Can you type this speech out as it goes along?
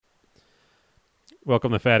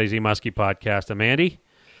Welcome to Fat Easy Muskie Podcast. I'm Andy,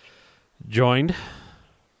 joined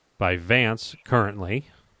by Vance currently.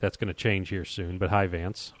 That's going to change here soon, but hi,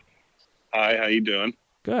 Vance. Hi, how you doing?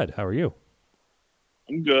 Good. How are you?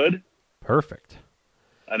 I'm good. Perfect.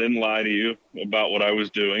 I didn't lie to you about what I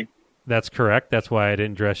was doing. That's correct. That's why I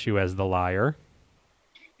didn't dress you as the liar.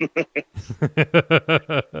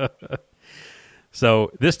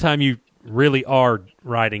 So this time you really are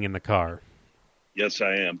riding in the car. Yes,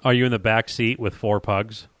 I am. Are you in the back seat with four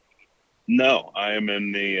pugs? No, I am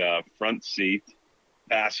in the front seat,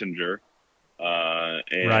 passenger. And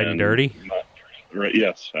Riding dirty?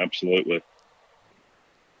 Yes, absolutely.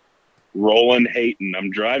 Roland Hayton.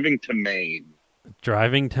 I'm driving to Maine.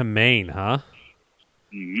 Driving to Maine, huh?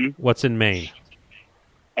 Mm-hmm. What's in Maine?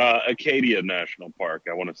 Acadia National Park.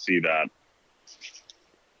 I want to see that.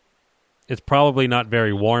 It's probably not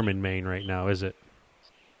very warm in Maine right now, is it?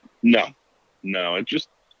 No.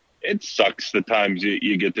 It sucks the times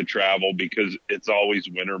you get to travel because it's always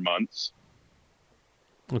winter months.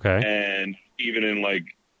 Okay. And even in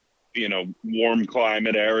warm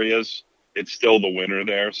climate areas, it's still the winter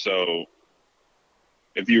there. So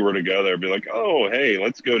if you were to go there, it'd be like, oh, hey,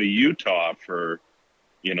 let's go to Utah for,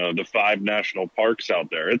 the 5 national parks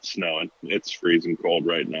out there. It's snowing. It's freezing cold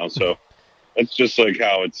right now. So that's just like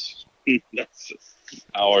how that's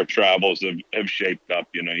how our travels have shaped up.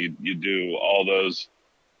 You do all those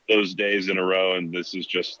days in a row, and this is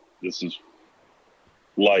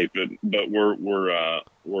life. But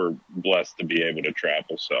we're blessed to be able to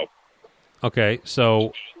travel. So Okay,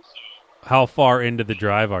 so how far into the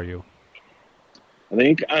drive are you? I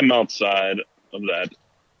think I'm outside of that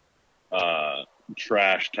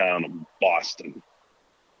trash town of Boston.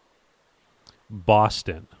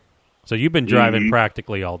 Boston. So you've been driving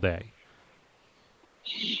practically all day.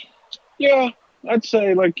 Yeah, I'd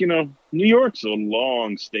say New York's a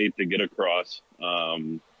long state to get across.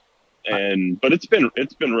 But it's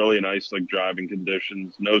been really nice, driving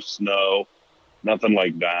conditions, no snow, nothing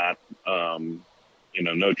like that.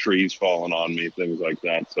 No trees falling on me, things like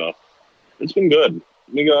that. So it's been good.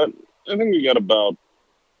 I think we got about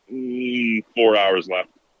 4 hours left.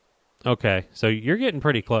 Okay, so you're getting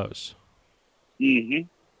pretty close. Mm-hmm.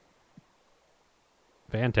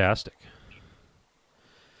 Fantastic.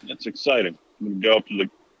 It's exciting. I'm gonna go up to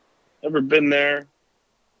never been there.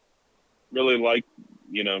 Really like,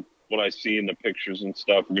 what I see in the pictures and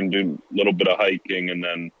stuff. We're gonna do a little bit of hiking and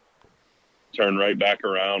then turn right back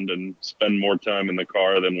around and spend more time in the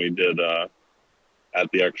car than we did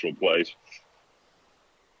at the actual place.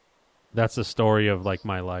 That's the story of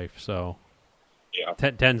my life. So Yeah.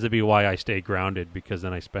 tends to be why I stay grounded, because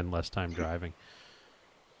then I spend less time driving.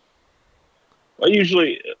 I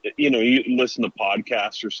usually, you listen to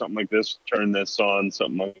podcasts or something like this, turn this on,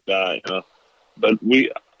 something like that. But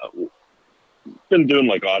we've been doing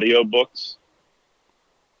audio books.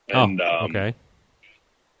 And, okay.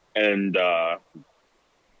 And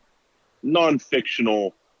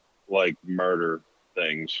non-fictional murder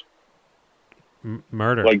things.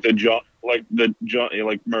 Murder. Like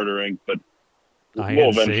Murder Inc., but INC. we'll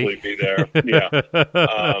eventually be there.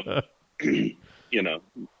 Yeah.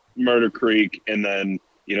 Murder Creek, and then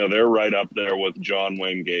they're right up there with John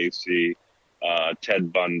Wayne Gacy,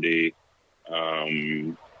 Ted Bundy.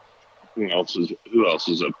 Who else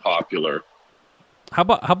is a popular? How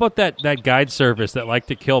about that guide service that like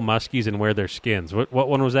to kill muskies and wear their skins? What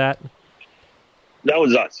one was that? That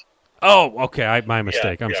was us. Oh, okay. My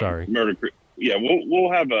mistake. Yeah, I'm sorry. Murder Creek. Yeah,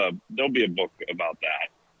 we'll have there'll be a book about that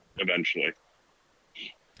eventually.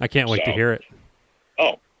 I can't wait to hear it.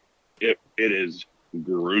 Oh, it is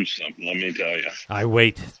gruesome, let me tell you. I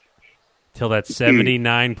wait till that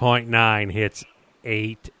 79.9 hits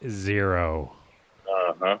 80.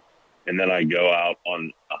 Uh-huh. And then I go out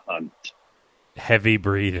on a hunt. Heavy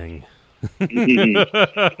breathing. No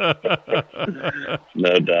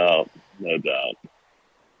doubt.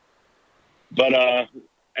 But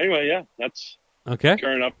anyway, yeah, that's okay.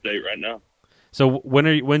 Current update right now. So when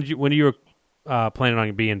are you planning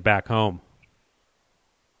on being back home?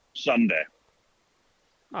 Sunday.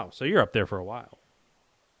 Oh, so you're up there for a while.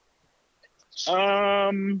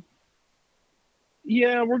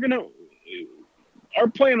 Yeah, our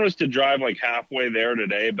plan was to drive halfway there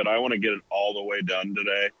today, but I want to get it all the way done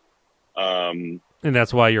today. And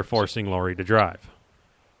that's why you're forcing Lori to drive.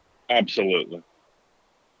 Absolutely.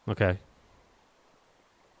 Okay.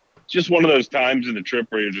 It's just one of those times in the trip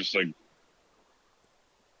where you're just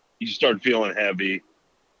you start feeling heavy,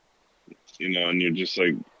 and you're just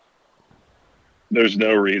there's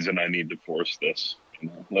no reason I need to force this.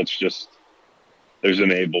 There's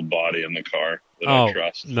an able body in the car that I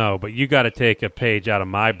trust. No, but you got to take a page out of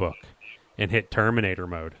my book and hit Terminator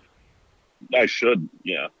mode. I should,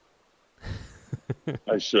 yeah.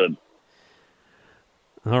 I should.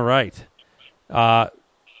 All right. I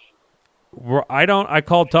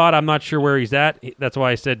called Todd. I'm not sure where he's at. That's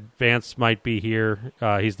why I said Vance might be here.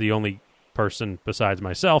 He's the only person besides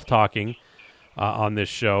myself talking on this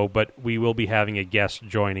show, but we will be having a guest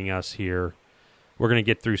joining us here. We're going to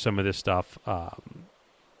get through some of this stuff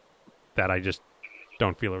that I just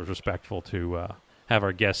don't feel it was respectful to have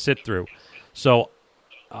our guests sit through. So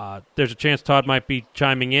there's a chance Todd might be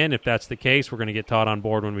chiming in. If that's the case, we're going to get Todd on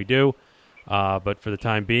board when we do. But for the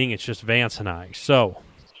time being, it's just Vance and I. So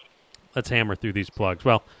let's hammer through these plugs.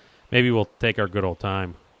 Well, maybe we'll take our good old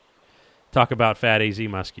time. Talk about Fat AZ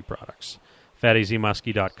Muskie products.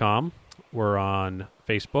 FatAZMuskie.com. We're on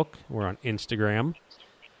Facebook. We're on Instagram.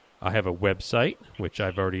 I have a website, which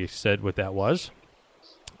I've already said what that was.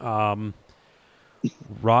 Rod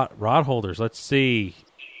holders. Let's see.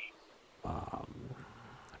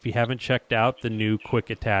 If you haven't checked out the new quick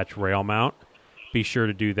attach rail mount, be sure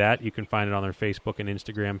to do that. You can find it on their Facebook and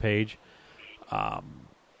Instagram page.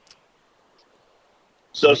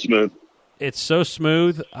 So smooth. It's so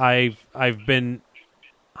smooth. I'm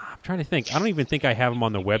trying to think. I don't even think I have them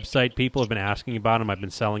on the website. People have been asking about them. I've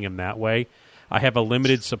been selling them that way. I have a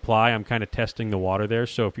limited supply. I'm kind of testing the water there.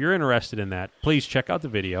 So if you're interested in that, please check out the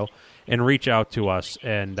video and reach out to us,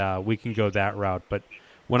 and we can go that route. But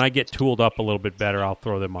when I get tooled up a little bit better, I'll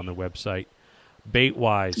throw them on the website.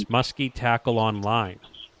 Bait-wise, Muskie Tackle Online.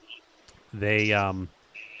 They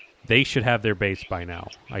should have their baits by now.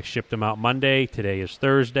 I shipped them out Monday. Today is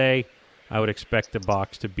Thursday. I would expect the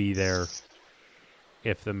box to be there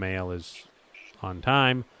if the mail is on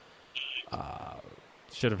time.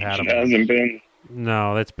 Should have had them. It hasn't been.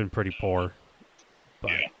 No, that's been pretty poor.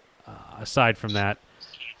 But aside from that,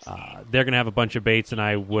 they're going to have a bunch of baits, and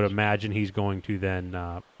I would imagine he's going to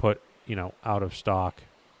then put out of stock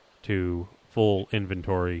to full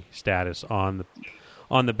inventory status on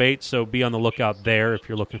the bait. So be on the lookout there if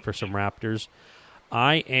you're looking for some raptors.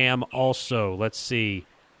 I am also, let's see,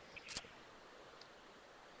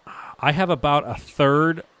 I have about a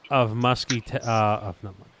third of Muskie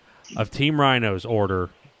of Team Rhino's order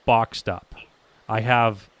boxed up. I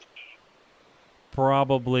have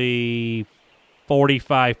probably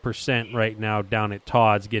 45% right now down at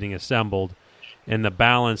Todd's getting assembled, and the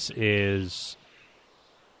balance is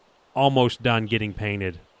almost done getting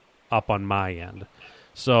painted up on my end.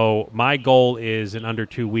 So my goal is in under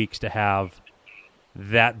 2 weeks to have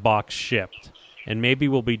that box shipped, and maybe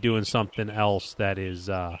we'll be doing something else that is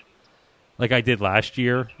like I did last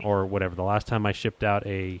year or whatever. The last time I shipped out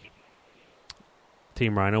a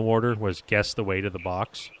Team Rhino order was guess the weight of the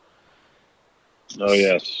box. Oh,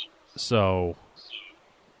 yes. So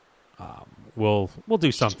we'll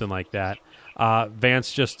do something like that.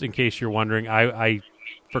 Vance, just in case you're wondering, I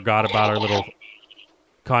forgot about our little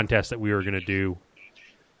contest that we were going to do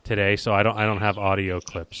today, so I don't have audio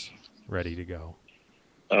clips ready to go.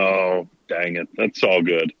 Oh, dang it! That's all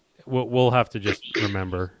good. We'll have to just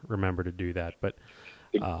remember to do that. But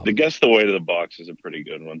the guess the weight of the box is a pretty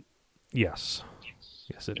good one. Yes,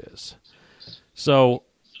 it is. So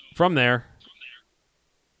from there,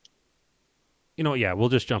 we'll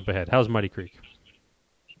just jump ahead. How's Muddy Creek?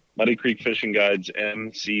 Muddy Creek Fishing Guides,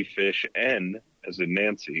 MCFishN, as in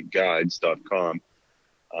Nancy, guides.com.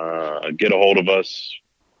 Get a hold of us.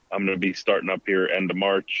 I'm going to be starting up here end of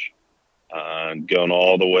March, going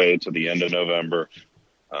all the way to the end of November.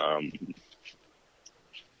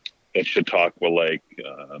 At Chautauqua Lake.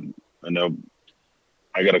 I know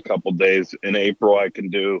I got a couple days in April I can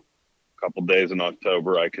do, a couple days in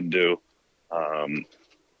October I can do.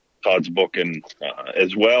 Todd's booking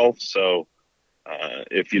as well. So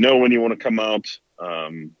if you know when you want to come out,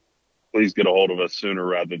 please get a hold of us sooner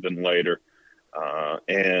rather than later.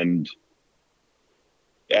 And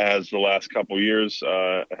as the last couple years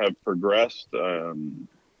have progressed,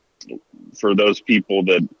 for those people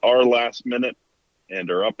that are last minute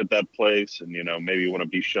and are up at that place and, maybe want to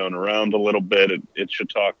be shown around a little bit at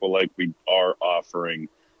Chautauqua Lake, we are offering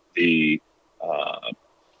the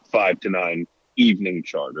 5 to 9 evening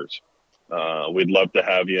charters. We'd love to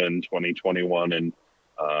have you in 2021. And,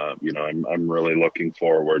 I'm really looking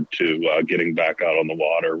forward to getting back out on the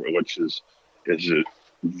water, which is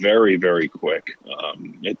very, very quick.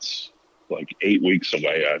 It's like 8 weeks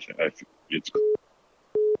away. It's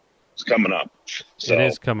coming up. So, it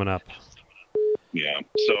is coming up. Yeah.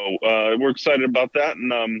 So we're excited about that.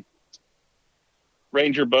 And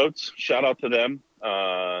Ranger Boats, shout out to them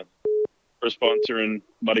for sponsoring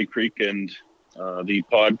Muddy Creek and the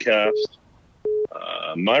podcast.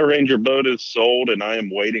 My Ranger boat is sold, and I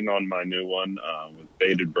am waiting on my new one with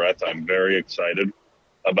bated breath. I'm very excited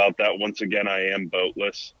about that. Once again, I am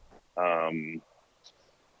boatless.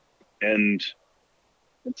 And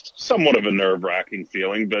it's somewhat of a nerve-wracking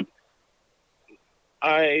feeling, but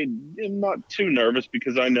I am not too nervous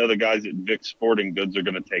because I know the guys at Vic Sporting Goods are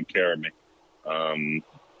going to take care of me.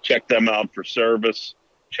 Check them out for service.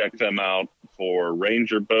 Check them out for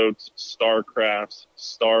Ranger boats, Starcrafts,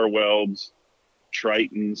 Star Welds,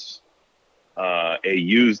 Tritons, a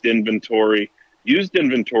used inventory. Used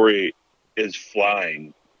inventory is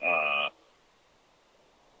flying,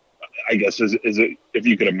 I guess, is it, if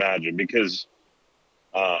you could imagine, because,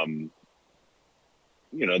 the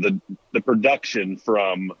production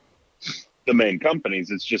from the main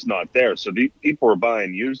companies, it's just not there. So the people are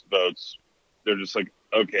buying used boats. They're just like,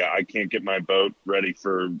 okay, I can't get my boat ready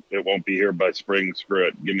it won't be here by spring. Screw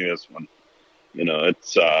it. Give me this one.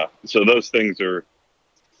 It's so those things are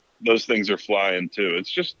flying too.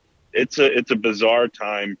 It's a bizarre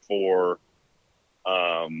time for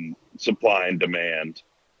supply and demand,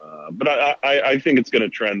 but I think it's going to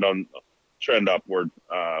trend upward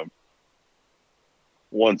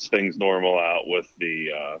once things normal out with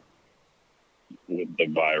the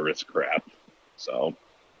virus crap. So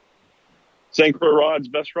St. Croix rods,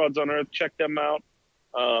 best rods on earth. Check them out.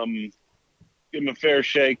 Give them a fair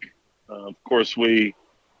shake. Of course, we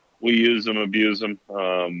use them, abuse them.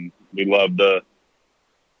 We love the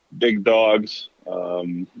big dogs,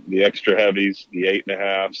 the extra heavies, the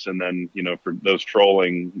 8.5s, and then for those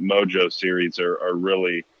trolling Mojo series are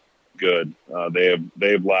really good. They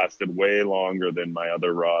have lasted way longer than my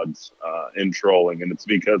other rods in trolling, and it's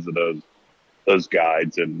because of those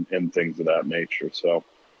guides and things of that nature. So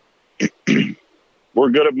we're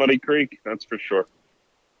good at Muddy Creek, that's for sure.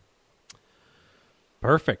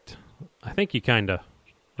 Perfect. I think you kind of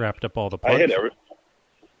wrapped up all the plugs. I hit every.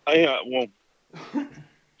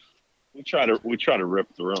 We try to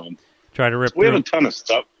rip through them. We have a ton of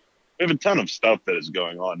stuff. We have a ton of stuff that is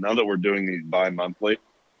going on now that we're doing these bi-monthly.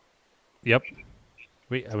 Yep.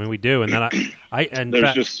 We do, and then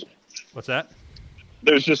what's that?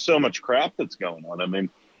 There's just so much crap that's going on. I mean,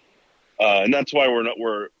 and that's why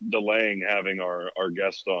we're delaying having our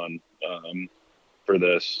guest on for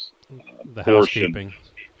this the portion. Housekeeping.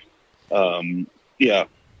 Yeah.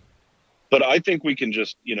 But I think we can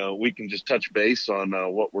just touch base on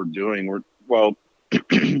what we're doing. We're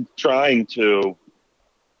trying to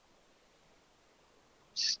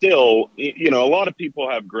still, a lot of people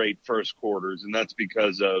have great first quarters, and that's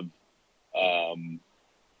because of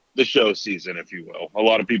the show season, if you will. A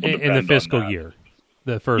lot of people depend in the fiscal on that. year,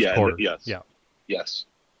 the first quarter. Yes.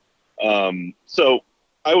 So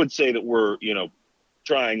I would say that we're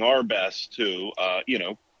trying our best to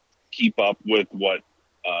keep up with what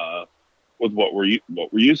we're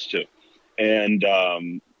used to,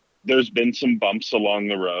 and there's been some bumps along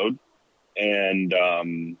the road, and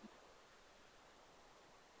I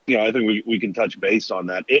think we can touch base on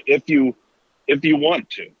that if you want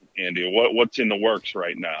to, Andy. What's in the works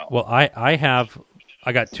right now? Well, I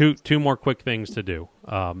got two more quick things to do.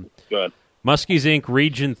 Good. Muskies Inc.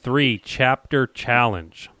 Region 3 Chapter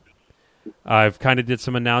Challenge. I've kind of did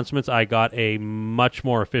some announcements. I got a much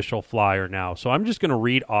more official flyer now. So I'm just going to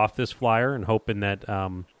read off this flyer and hoping that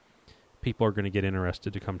people are going to get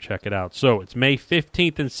interested to come check it out. So it's May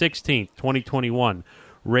 15th and 16th, 2021,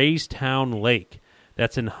 Raystown Lake.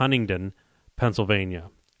 That's in Huntingdon, Pennsylvania.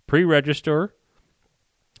 Pre-register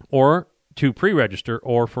or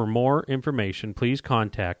for more information, please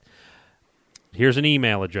contact. Here's an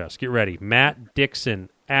email address. Get ready. Matt Dixon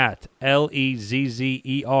at LEZZER.com.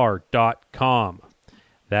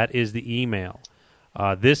 That is the email.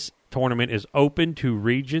 This tournament is open to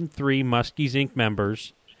Region 3 Muskies Inc.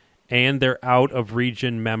 members and their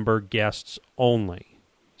out-of-region member guests only.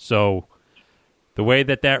 So the way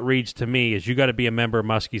that reads to me is you got to be a member of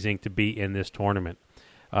Muskies Inc. to be in this tournament.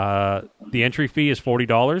 The entry fee is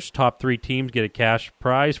 $40. Top 3 teams get a cash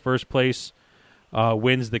prize. First place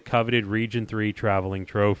wins the coveted Region 3 traveling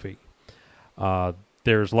trophy.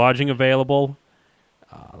 There's lodging available.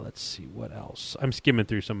 Let's see what else. I'm skimming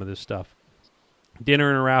through some of this stuff. Dinner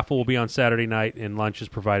and a raffle will be on Saturday night, and lunch is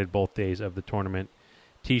provided both days of the tournament.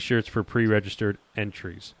 T-shirts for pre-registered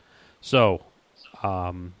entries. So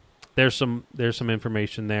there's some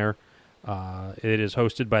information there. It is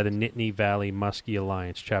hosted by the Nittany Valley Muskie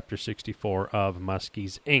Alliance, Chapter 64 of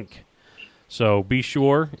Muskies Inc. So be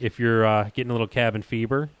sure, if you're getting a little cabin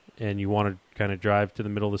fever and you want to kind of drive to the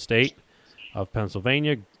middle of the state of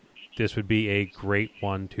Pennsylvania, this would be a great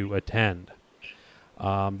one to attend.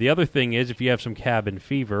 The other thing is, if you have some cabin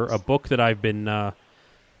fever, a book that I've been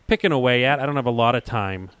picking away at. I don't have a lot of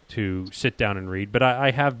time to sit down and read, but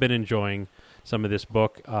I have been enjoying some of this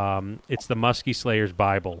book. It's the Muskie Slayer's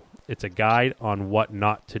Bible. It's a guide on what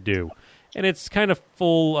not to do, and it's kind of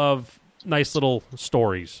full of nice little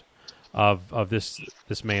stories of this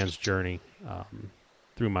man's journey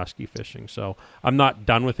through muskie fishing. So I'm not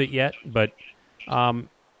done with it yet, but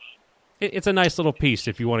it's a nice little piece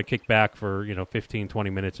if you want to kick back for 15, 20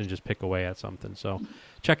 minutes and just pick away at something. So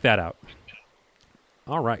check that out.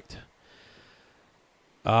 All right.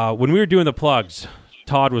 When we were doing the plugs,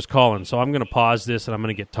 Todd was calling, so I'm going to pause this and I'm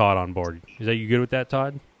going to get Todd on board. Is that you good with that,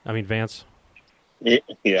 Todd? I mean, Vance?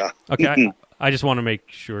 Yeah. Okay, I just want to make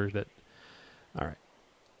sure that... All right.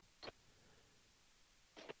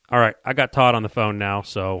 All right, I got Todd on the phone now,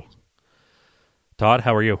 so... Todd,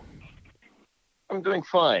 how are you? I'm doing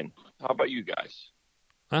fine. How about you guys?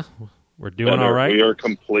 We're doing all right. We are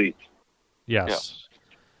complete. Yes.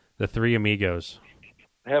 The three amigos.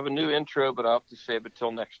 I have a new intro, but I'll have to save it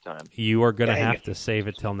till next time. You are going to have to save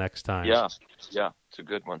it till next time. Yeah, it's a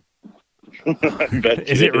good one.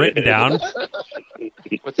 Is it written down?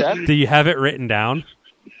 What's that? Do you have it written down?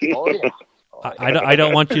 Oh, yeah. I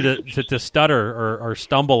don't want you to stutter or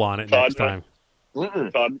stumble on it next time.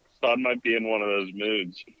 Todd might be in one of those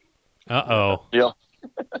moods. Uh-oh. Yeah.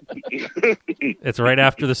 It's right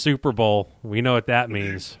after the Super Bowl. We know what that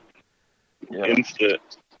means. Yeah.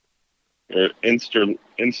 Insta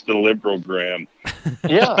liberal gram.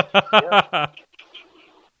 Yeah.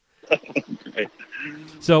 Great.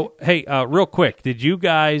 So, hey, real quick, did you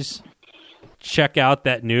guys check out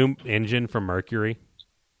that new engine from Mercury?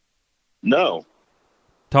 No.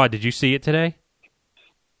 Todd, did you see it today?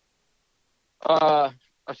 A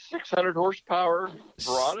 600 horsepower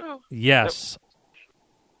Verado? Yes.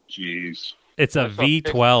 Jeez. It's a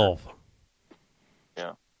V12.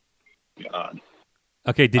 Yeah. God.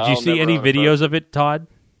 Okay, did you see any videos of it, Todd?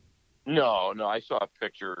 No, I saw a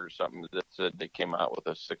picture or something that said they came out with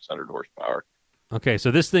a 600 horsepower. Okay,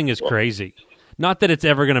 so this thing is crazy. Not that it's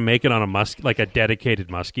ever going to make it on a dedicated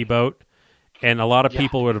muskie boat, and a lot of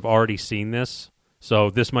people would have already seen this, so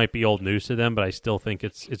this might be old news to them, but I still think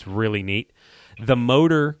it's really neat. The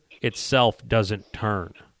motor itself doesn't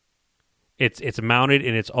turn. It's mounted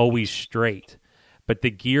and it's always straight, but the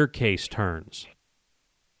gear case turns.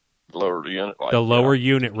 Lower unit. The lower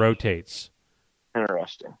unit rotates.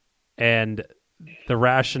 Interesting. And the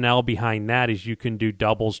rationale behind that is you can do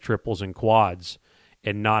doubles, triples, and quads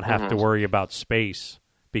and not have to worry about space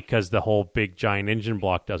because the whole big giant engine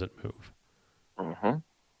block doesn't move. Mm-hmm.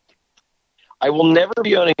 I will never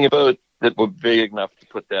be owning a boat that would be big enough to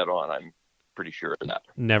put that on. I'm pretty sure of that.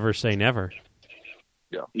 Never say never.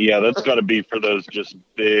 Yeah, that's got to be for those just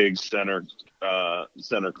big center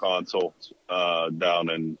console down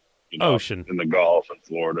in ocean, in the Gulf and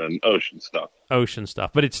Florida and ocean stuff.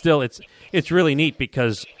 But it's still it's really neat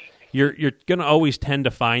because you're going to always tend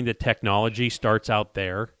to find that technology starts out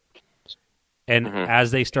there, and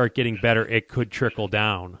as they start getting better, it could trickle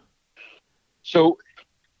down. So,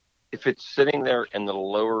 if it's sitting there and the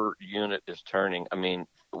lower unit is turning, I mean,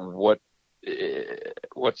 what's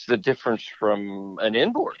the difference from an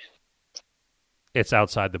inboard? It's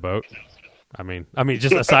outside the boat. I mean,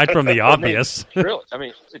 just aside from the obvious. Really? I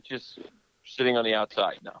mean, it's just sitting on the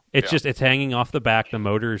outside now. It's hanging off the back. The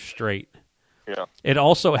motor is straight. Yeah. It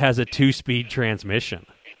also has a 2-speed transmission,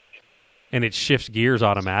 and it shifts gears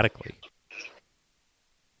automatically.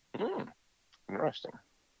 Interesting.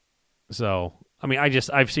 So, I mean,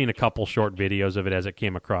 I've seen a couple short videos of it as it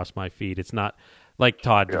came across my feed. It's not like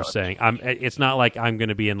Todd was saying. It's not like I'm going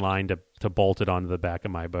to be in line to bolt it onto the back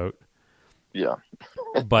of my boat. Yeah.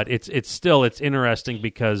 But it's interesting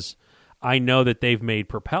because I know that they've made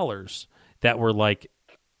propellers that were like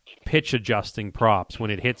pitch adjusting props.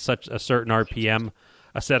 When it hits such a certain RPM,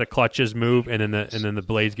 a set of clutches move, and then the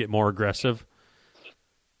blades get more aggressive.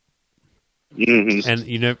 Mm-hmm. And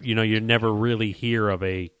you never really hear of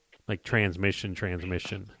a like transmission,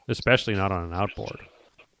 especially not on an outboard.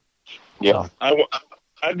 Yeah. So,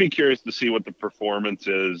 I'd be curious to see what the performance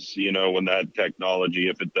is, when that technology,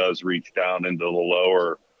 if it does reach down into the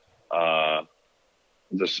lower,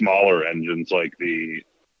 the smaller engines like the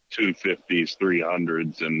 250s,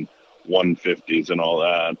 300s, and 150s and all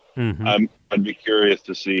that. Mm-hmm. I'd be curious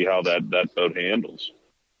to see how that boat handles.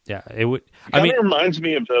 Yeah, it would. It reminds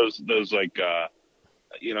me of those like, I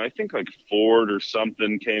think like Ford or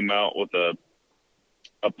something came out with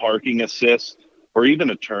a parking assist or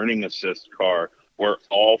even a turning assist car where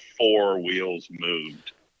all four wheels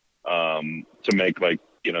moved to make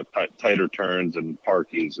tighter turns and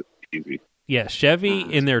parkings easy. Yeah, Chevy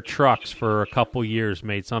in their trucks for a couple years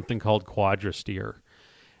made something called Quadra Steer,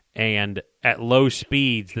 And at low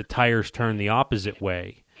speeds, the tires turn the opposite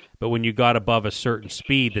way. But when you got above a certain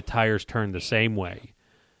speed, the tires turn the same way.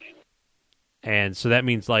 And so that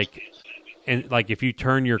means if you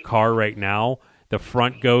turn your car right now, the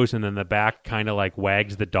front goes and then the back kind of like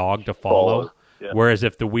wags the dog to follow. Yeah. Whereas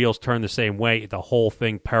if the wheels turn the same way, the whole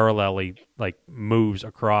thing parallelly like moves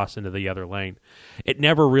across into the other lane. It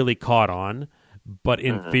never really caught on, but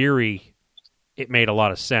in theory, it made a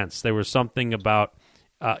lot of sense. There was something about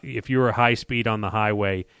if you were high speed on the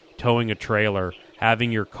highway, towing a trailer,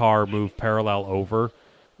 having your car move parallel over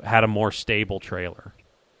had a more stable trailer.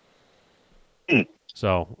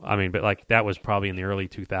 So, I mean, but like that was probably in the early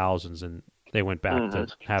 2000s, and they went back to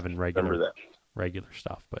having regular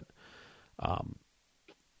stuff. But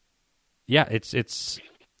yeah, it's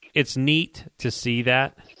neat to see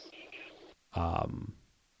that.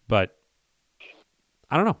 But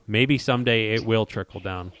I don't know. Maybe someday it will trickle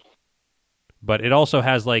down. But it also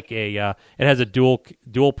has like it has a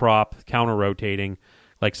dual prop counter rotating,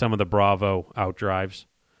 like some of the Bravo outdrives.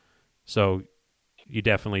 So you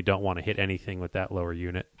definitely don't want to hit anything with that lower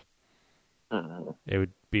unit. It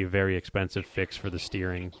would be a very expensive fix for the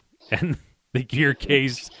steering and the gear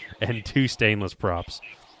case and 2 stainless props.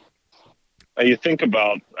 You think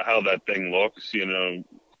about how that thing looks,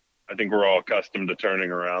 I think we're all accustomed to turning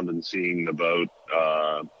around and seeing the boat,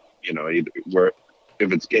 either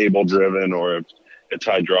if it's cable driven or if it's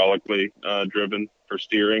hydraulically driven for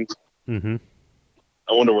steering. Mm-hmm.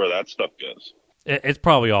 I wonder where that stuff goes. It's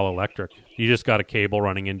probably all electric. You just got a cable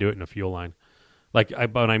running into it and a fuel line. But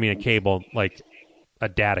I mean a cable, like a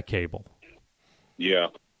data cable. Yeah.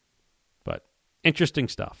 But interesting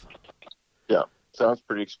stuff. Yeah. Sounds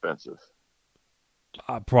pretty expensive.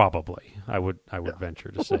 Probably. I would venture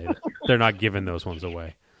to say that they're not giving those ones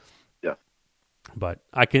away. Yeah. But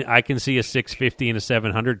I can see a 650 and a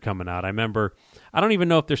 700 coming out. I don't even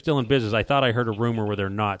know if they're still in business. I thought I heard a rumor where they're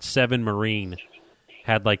not. 7 Marine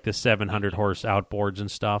had like the 700 horse outboards and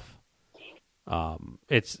stuff.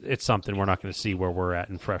 It's something we're not going to see where we're at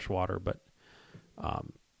in freshwater, but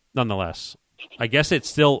nonetheless, I guess it's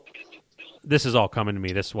still. This is all coming to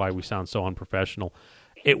me. This is why we sound so unprofessional.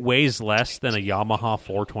 It weighs less than a Yamaha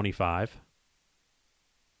 425,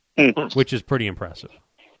 which is pretty impressive.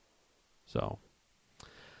 So,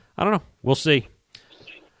 I don't know. We'll see.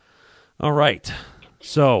 All right.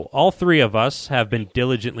 So, all 3 of us have been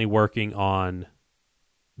diligently working on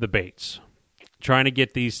the baits, trying to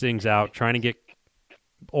get these things out, trying to get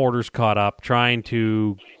orders caught up, trying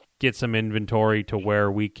to get some inventory to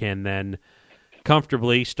where we can then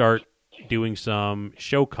comfortably start doing some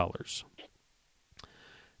show colors.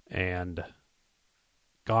 And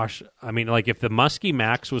gosh, I mean, like if the Muskie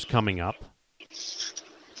Max was coming up,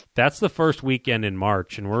 that's the first weekend in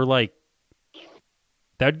March, and we're like,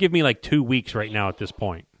 that would give me like 2 weeks right now at this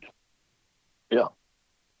point. Yeah.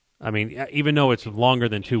 I mean, even though it's longer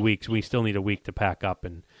than 2 weeks, we still need a week to pack up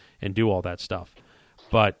and do all that stuff.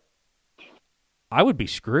 But I would be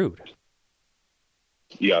screwed.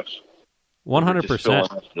 Yes.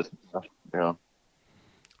 100%. Yeah.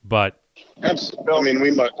 But absolutely. I mean,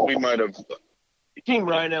 we might have. Team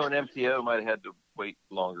Rhino and MTO might have had to wait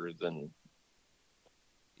longer than.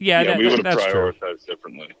 Yeah, we would have that's prioritized true.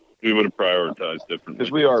 differently. We would have prioritized differently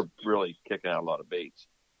because we are really kicking out a lot of baits.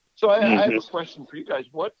 So I have a question for you guys.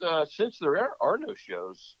 What since there are no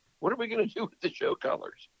shows, what are we going to do with the show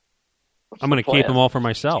colors? I'm going to keep them all for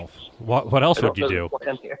myself. What else would you do?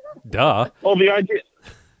 Duh. Well, the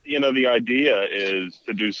idea is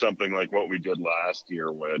to do something like what we did last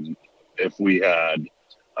year, when if we had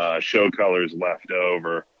show colors left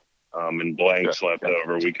over and blanks left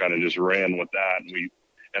over, we kind of just ran with that,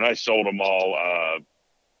 and I sold them all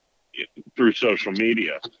through social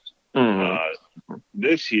media.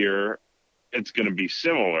 This year, it's going to be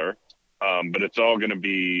similar, but it's all going to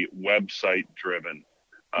be website driven.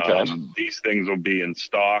 These things will be in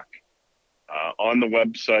stock on the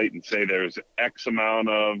website and say there's X amount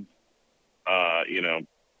of,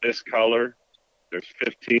 this color. There's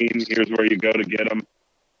 15. Here's where you go to get them.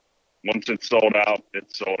 Once it's sold out,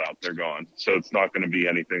 it's sold out. They're gone. So it's not going to be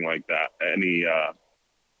anything like that.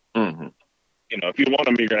 If you want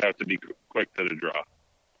them, you're going to have to be quick to the draw.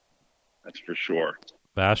 That's for sure.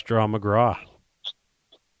 Bass Draw McGraw.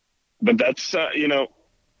 But that's,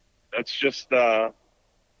 that's just,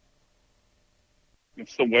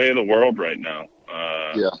 it's the way of the world right now.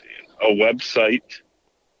 A website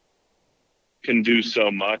can do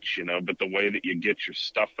so much, but the way that you get your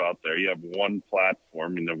stuff out there, you have one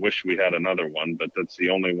platform, and I wish we had another one, but that's the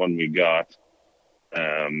only one we got.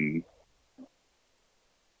 And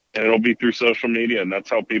it'll be through social media, and that's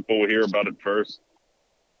how people will hear about it first.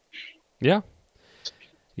 Yeah.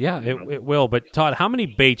 Yeah, it will. But Todd, how many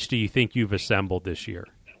baits do you think you've assembled this year?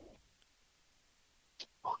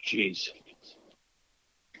 Oh, jeez.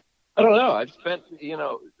 I don't know. I've spent,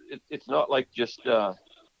 it's not like just some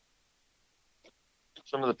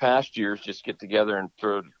of the past years just get together and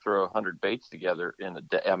throw 100 baits together in a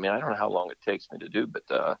day. I mean, I don't know how long it takes me to do, but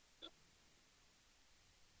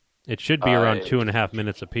it should be around 2.5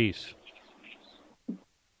 minutes apiece.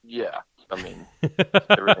 Yeah, I mean,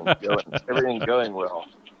 everything's going well.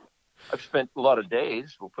 I've spent a lot of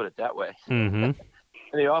days, we'll put it that way. Mm-hmm. In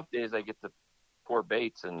the off days, I get to pour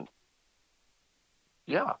baits and,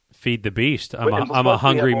 yeah. Feed the beast. I'm a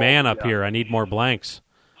hungry man up here. I need more blanks.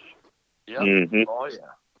 Yeah. Mm-hmm. Oh, yeah.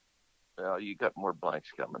 Well, you got more blanks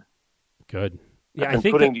coming. Good. Yeah, I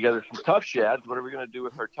think putting together some tough shads. What are we going to do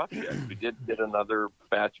with our tough shads? We did get another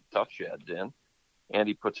batch of tough shads in.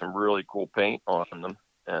 Andy put some really cool paint on them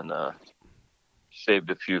and saved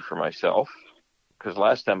a few for myself. Because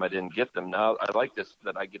last time I didn't get them. Now I like this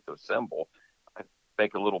that I get to assemble. I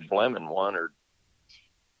make a little blem in one or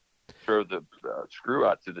throw the screw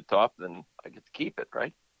out to the top, then I get to keep it,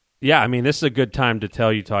 right? Yeah, I mean, this is a good time to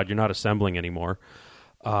tell you, Todd, you're not assembling anymore.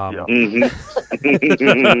 Yeah.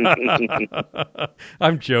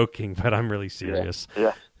 I'm joking, but I'm really serious.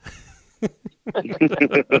 Yeah.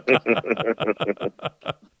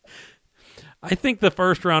 I think the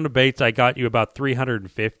first round of baits I got you about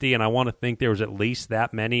 350, and I want to think there was at least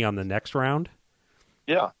that many on the next round.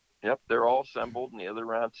 Yeah. Yep. They're all assembled, and the other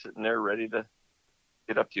round sitting there ready to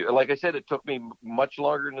get up to you. Like I said, it took me much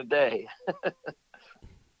longer than a day.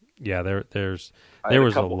 Yeah, there was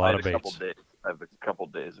a lot of baits. I have a couple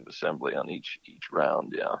days of assembly on each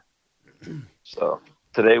round. Yeah. So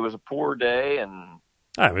today was a poor day, and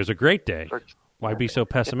it was a great day. Why be so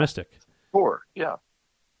pessimistic? Poor, yeah.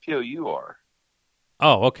 POUR.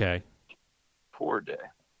 Oh, okay. Poor day.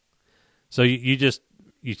 So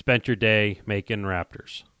you spent your day making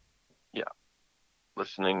Raptors. Yeah.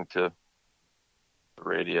 Listening to the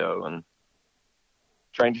radio and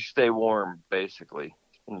trying to stay warm, basically.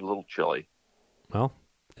 It's been a little chilly. Well,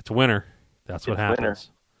 it's winter. That's what happens.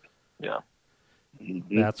 Winter.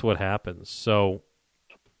 Yeah. That's what happens. So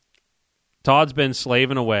Todd's been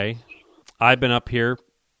slaving away. I've been up here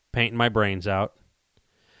painting my brains out.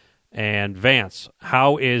 And Vance,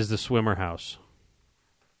 how is the swimmer house?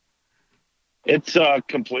 It's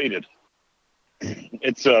completed.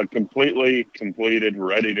 It's completely completed,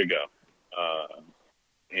 ready to go.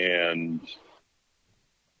 And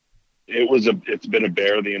it's been a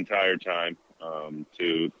bear the entire time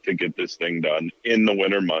to get this thing done in the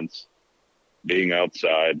winter months, being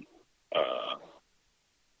outside,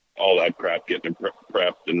 all that crap, getting it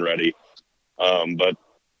prepped and ready. But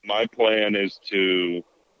my plan is to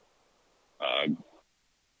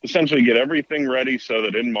essentially get everything ready so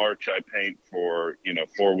that in March I paint for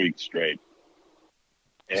 4 weeks straight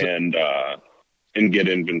and get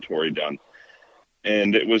inventory done.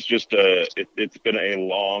 And it was just it's been a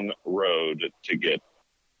long road to get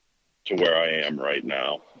to where I am right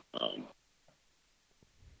now.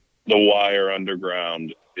 The wire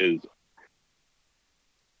underground is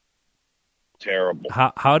terrible.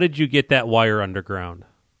 How did you get that wire underground?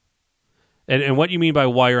 And what you mean by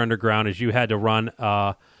wire underground is you had to run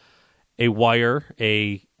a wire,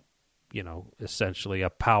 essentially a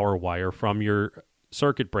power wire from your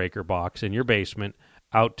circuit breaker box in your basement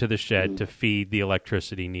out to the shed to feed the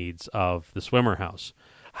electricity needs of the swimmer house.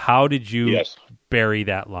 How did you bury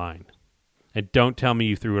that line? And don't tell me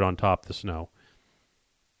you threw it on top of the snow.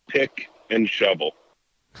 Pick and shovel.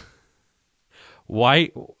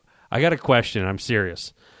 Why? I got a question. I'm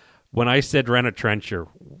serious. When I said rent a trencher,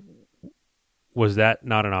 was that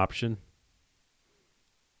not an option?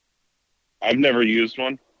 I've never used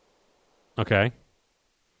one. Okay.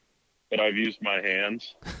 But I've used my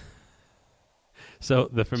hands. So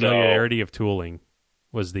the familiarity of tooling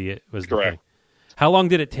was the correct. Thing. How long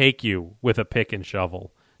did it take you with a pick and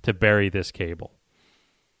shovel to bury this cable?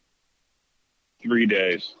 3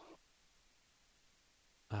 days.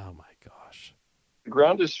 Oh my gosh. The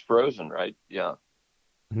ground is frozen, right? Yeah.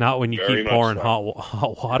 Not when you keep pouring hot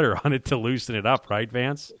water on it to loosen it up, right,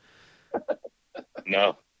 Vance?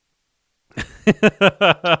 No.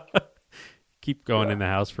 Keep going in the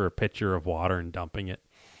house for a pitcher of water and dumping it.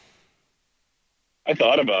 I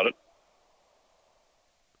thought about it.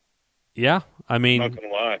 Yeah, I mean, I'm not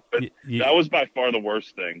gonna lie, but that was by far the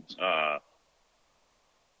worst thing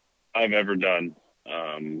I've ever done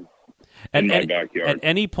in my backyard. At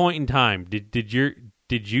any point in time, did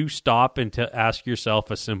you stop and to ask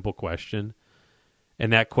yourself a simple question,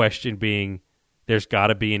 and that question being, "There's got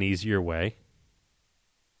to be an easier way"?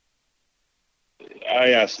 I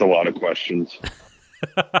asked a lot of questions.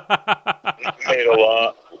 Made a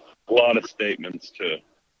lot of statements too.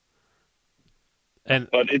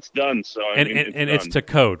 But it's done. So it's to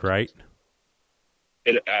code, right?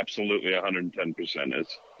 It absolutely 110% is.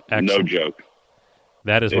 Excellent. No joke.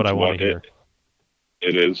 That is what I want to hear.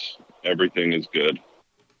 It is. Everything is good.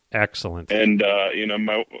 Excellent. And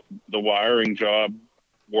the wiring job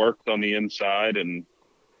worked on the inside, and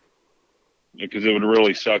because it would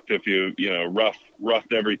really suck if you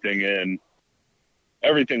roughed everything in.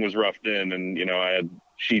 Everything was roughed in, and I had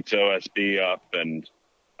Sheets OSB up, and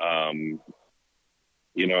I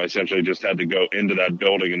essentially just had to go into that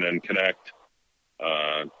building and then connect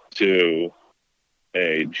to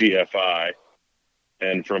a GFI,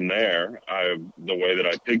 and from there, the way that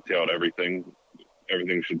I pigtailed everything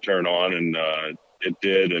should turn on, and it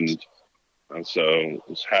did, and so I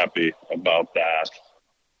was happy about that.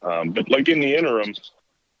 But like in the interim,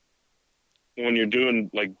 when you're doing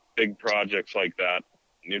like big projects like that,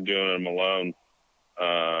 and you're doing them alone,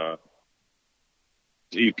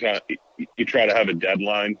 you try to have a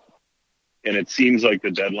deadline, and it seems like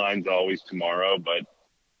the deadline's always tomorrow, but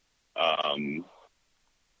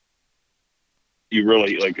you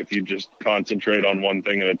really, like, if you just concentrate on one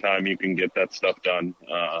thing at a time, you can get that stuff done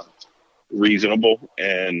reasonable.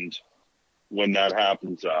 And when that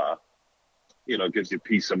happens, it gives you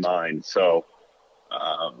peace of mind. So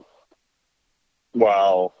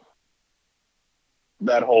while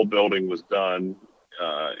that whole building was done,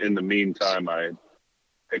 in the meantime, I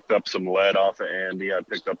picked up some lead off of Andy. I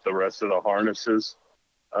picked up the rest of the harnesses,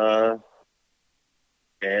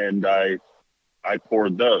 and I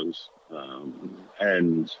poured those.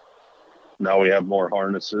 And now we have more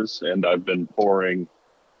harnesses, and I've been pouring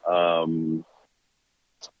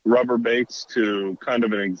rubber baits to kind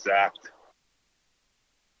of an exact.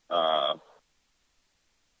 I'm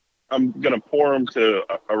going to pour them to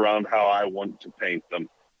around how I want to paint them.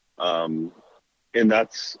 And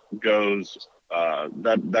that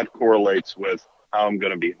correlates with how I'm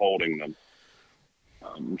going to be holding them.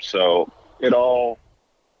 So it all.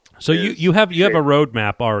 So you have a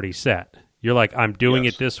roadmap already set. You're like, I'm doing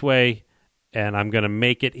Yes. it this way, and I'm going to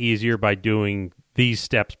make it easier by doing these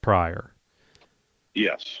steps prior.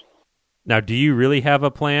 Yes. Now, do you really have a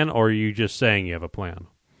plan, or are you just saying you have a plan?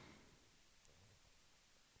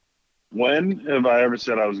 When have I ever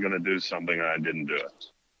said I was going to do something and I didn't do it?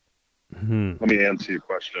 Let me answer your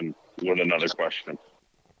question with another question.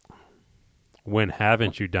 When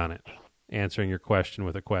haven't you done it? Answering your question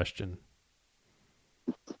with a question.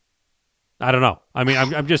 I don't know. I mean,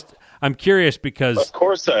 I'm curious because Of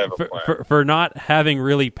course I have a plan. for not having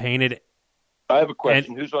really painted. I have a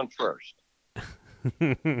question. Who's on first?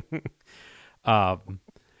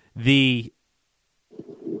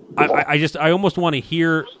 I almost want to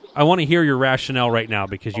hear. I want to hear your rationale right now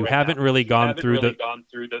because you haven't really gone through the.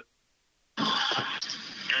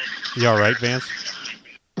 You all right, Vance?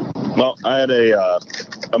 Well, I had a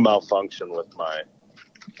malfunction with my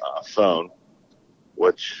phone,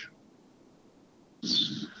 which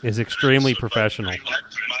is extremely professional. My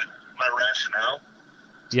rationale?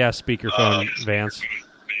 Yeah, speakerphone, Vance.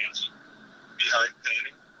 Behind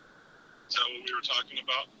painting. Is that what we were talking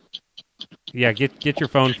about? Yeah, get your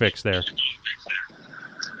phone fixed there.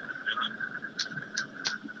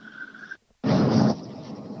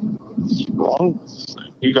 Wrong.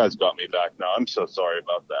 You guys got me back now. I'm so sorry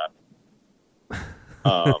about that.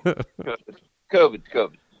 COVID.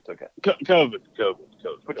 It's okay. COVID.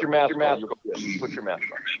 Put your mask on. Put your mask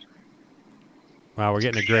on. Wow, we're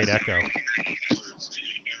getting a great echo.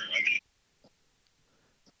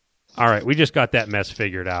 All right, we just got that mess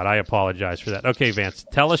figured out. I apologize for that. Okay, Vance,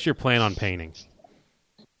 tell us your plan on painting.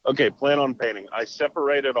 Okay, plan on painting. I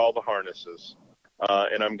separated all the harnesses,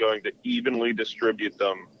 and I'm going to evenly distribute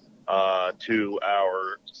them to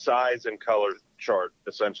our size and color chart,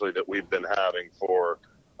 essentially, that we've been having for,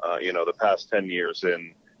 the past 10 years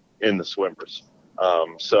in the swimmers.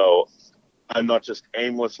 So I'm not just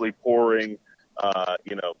aimlessly pouring,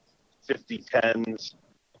 50 10s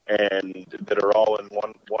and that are all in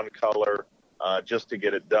one color just to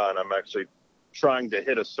get it done. I'm actually trying to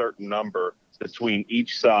hit a certain number between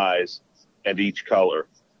each size and each color.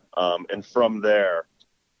 And from there,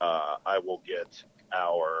 I will get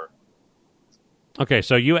our... Okay,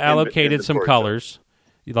 so you allocated some colors.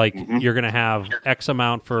 Like, Mm-hmm. you're going to have X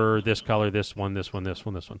amount for this color, this one.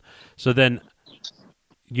 So then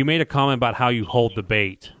you made a comment about how you hold the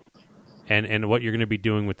bait and what you're going to be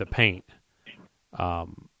doing with the paint.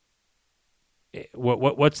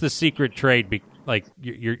 What's the secret trade? Like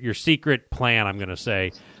your secret plan, I'm going to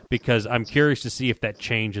say, because I'm curious to see if that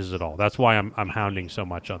changes at all. That's why I'm hounding so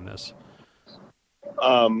much on this.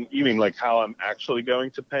 You mean like how I'm actually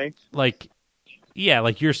going to paint? Like, yeah,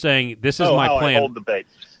 like you're saying, this is how my I plan. hold the bait.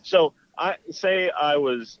 So I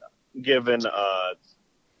was given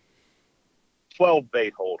 12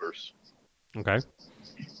 bait holders. Okay.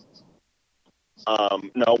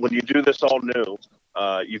 Now, when you do this all new,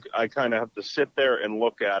 I kind of have to sit there and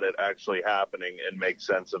look at it actually happening and make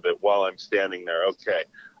sense of it while I'm standing there. Okay,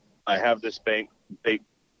 I have this bait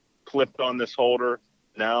clipped on this holder.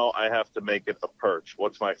 Now I have to make it a perch.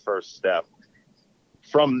 What's my first step?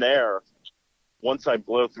 From there, once I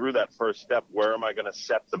blow through that first step, where am I going to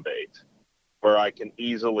set the bait where I can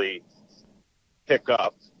easily pick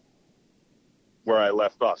up where I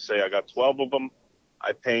left off? Say I got 12 of them.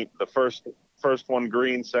 I paint the first one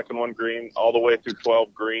green, second one green, all the way through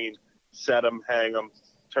 12 green, set them, hang them,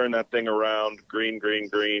 turn that thing around, green, green,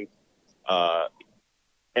 green.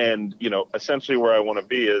 And, essentially where I want to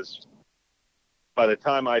be is by the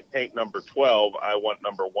time I paint number 12, I want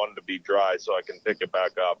number 1 to be dry so I can pick it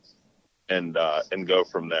back up and go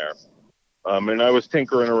from there. And I was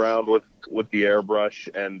tinkering around with the airbrush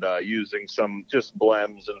and using some just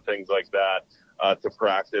blems and things like that to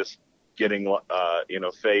practice getting,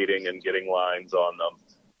 fading and getting lines on them.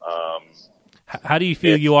 How do you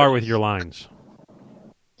feel you are with your lines?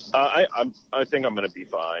 I think I'm going to be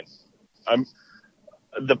fine.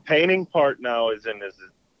 The painting part now isn't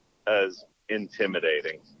as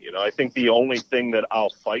intimidating. I think the only thing that I'll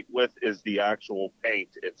fight with is the actual paint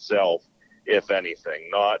itself, if anything,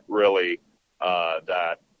 not really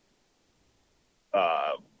that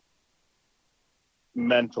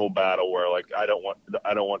mental battle where like I don't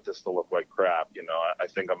want this to look like crap. I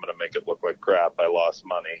think I'm going to make it look like crap. I lost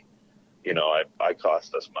money. I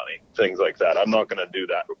cost us money. Things like that. I'm not going to do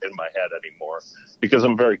that in my head anymore because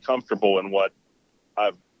I'm very comfortable in what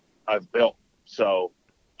I've built. So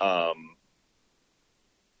I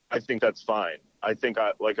think that's fine. I think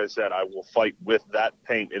like I said, I will fight with that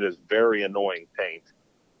paint. It is very annoying paint.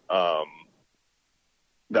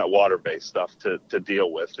 That water-based stuff to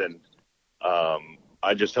deal with. And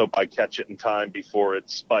I just hope I catch it in time before it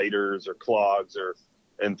spiders or clogs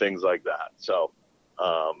and things like that. So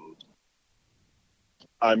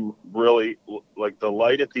I'm really like the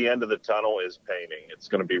light at the end of the tunnel is painting. It's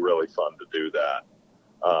going to be really fun to do that.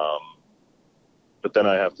 But then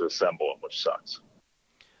I have to assemble them, which sucks.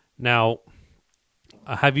 Now,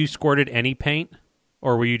 have you squirted any paint,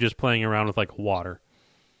 or were you just playing around with like water?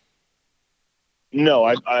 No,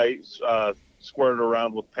 I squirted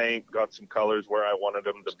around with paint, got some colors where I wanted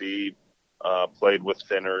them to be, played with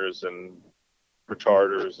thinners and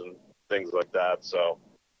retarders and things like that. So,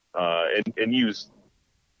 and used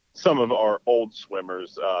some of our old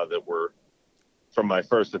swimmers that were from my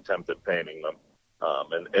first attempt at painting them,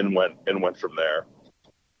 and went from there.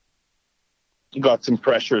 Got some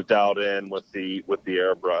pressure dialed in with the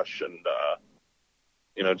airbrush and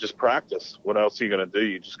just practice. What else are you going to do?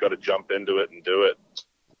 You just got to jump into it and do it.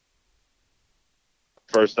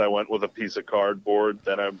 First, I went with a piece of cardboard.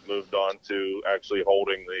 Then I moved on to actually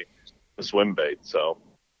holding the swim bait. So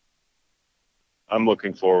I'm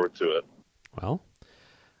looking forward to it. Well,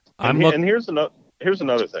 and here's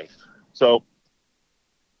another thing. So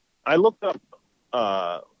I looked up.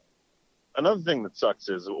 Another thing that sucks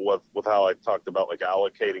is with how I talked about like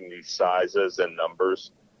allocating these sizes and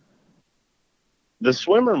numbers. The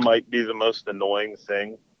swimmer might be the most annoying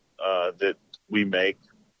thing that we make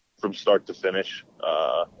from start to finish.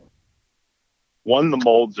 One, the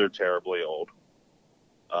molds are terribly old.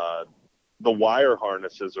 The wire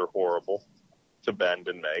harnesses are horrible to bend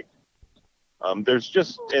and make. There's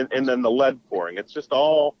just, and then the lead pouring. It's just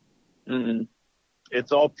all,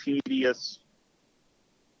 it's all tedious,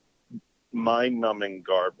 mind-numbing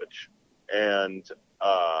garbage. And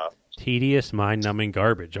tedious, mind-numbing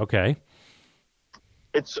garbage. Okay.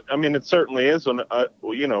 It certainly is. When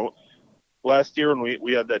last year when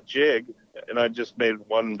we had that jig, and I just made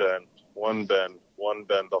one bend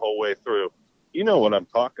the whole way through. You know what I'm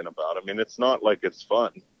talking about. It's not like it's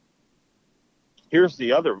fun. Here's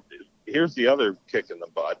the other kick in the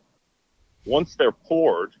butt. Once they're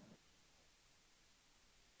poured,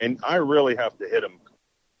 and I really have to hit them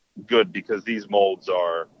good because these molds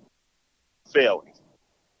are failing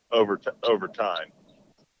over time,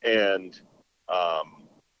 and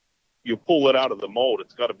you pull it out of the mold,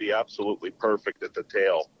 it's got to be absolutely perfect at the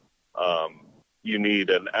tail. You need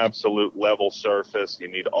an absolute level surface. You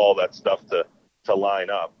need all that stuff to line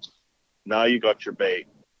up. Now you got your bait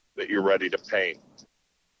that you're ready to paint.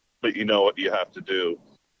 But you know what you have to do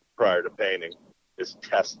prior to painting is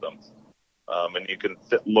test them. And you can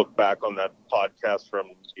look back on that podcast from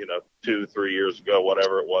 2-3 years ago,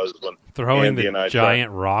 whatever it was, when throwing Andy the and I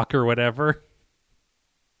giant rock or whatever.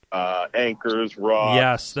 anchors, rods.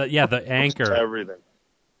 Yes, the anchor. Everything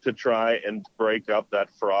to try and break up that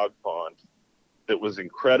frog pond that was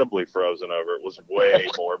incredibly frozen over. It was way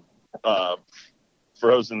more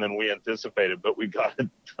frozen than we anticipated, but we got it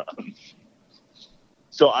done.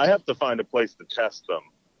 So I have to find a place to test them.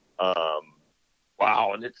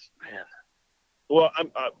 Wow, and it's, man. Well,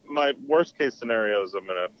 my worst case scenario is I'm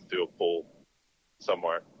going to have to do a pool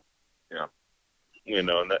somewhere. Yeah. You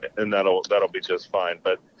know, and that'll be just fine.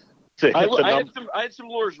 But I had some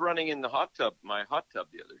lures running in my hot tub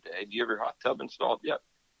the other day. Do you have your hot tub installed yet?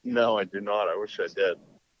 No, I do not. I wish I did.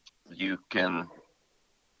 You can.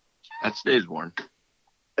 That stays warm.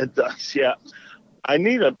 It does, yeah. I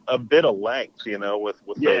need a bit of length, you know, with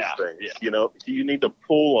those things. Yeah. You know, you need to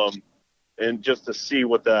pull them, and just to see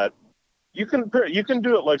what that. You can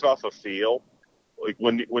do it like off a feel, like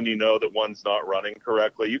when you know that one's not running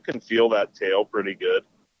correctly. You can feel that tail pretty good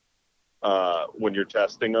when you're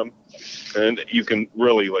testing them, and you can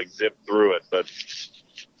really like zip through it. But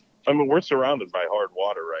I mean, we're surrounded by hard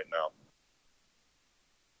water right now.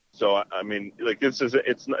 So I mean, like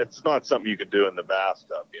it's not something you could do in the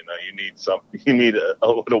bathtub. You know, you need a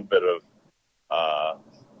little bit of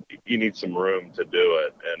you need some room to do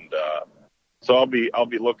it, and so I'll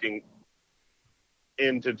be looking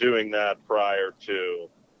into doing that prior to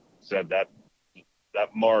that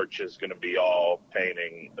March is going to be all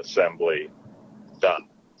painting assembly done,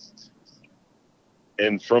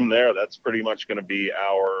 and from there that's pretty much going to be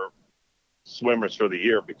our swimmers for the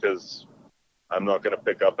year, because I'm not going to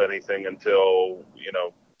pick up anything until, you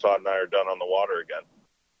know, Todd and I are done on the water again.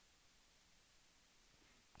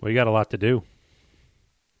 Well, you got a lot to do.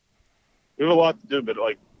 We have a lot to do, but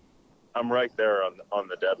like, I'm right there on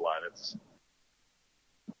the deadline. It's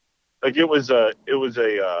like it was a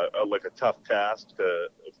tough task to,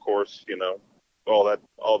 of course, you know, all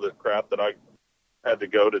the crap that I had to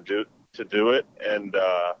go to do it and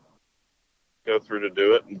go through to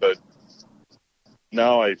do it, but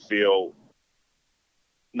now I feel.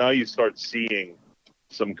 Now you start seeing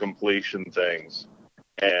some completion things,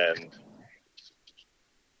 and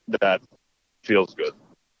that feels good.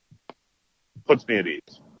 Puts me at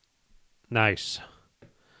ease. Nice.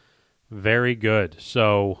 Very good.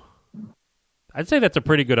 So I'd say that's a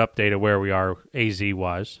pretty good update of where we are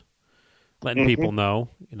AZ-wise. Letting people know,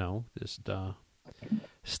 you know, just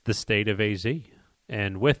the state of AZ.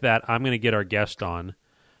 And with that, I'm going to get our guest on.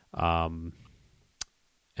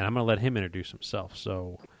 And I'm going to let him introduce himself.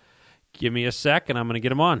 So give me a sec, and I'm going to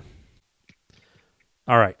get him on.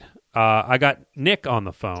 All right. I got Nick on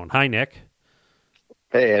the phone. Hi, Nick.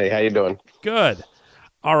 Hey, Eddie. How you doing? Good.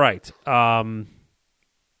 All right.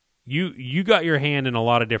 You got your hand in a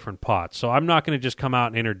lot of different pots, so I'm not going to just come out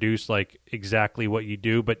and introduce like exactly what you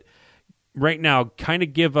do, but right now, kind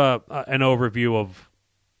of give an overview of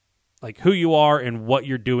like who you are and what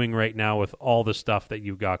you're doing right now with all the stuff that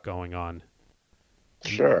you've got going on.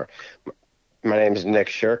 Sure. My name is Nick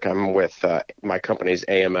Shirk. I'm with my company's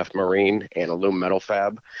AMF Marine and Aluminum Metal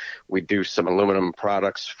Fab. We do some aluminum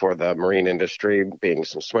products for the marine industry, being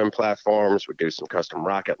some swim platforms. We do some custom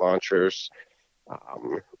rocket launchers,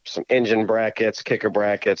 some engine brackets, kicker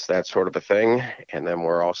brackets, that sort of a thing. And then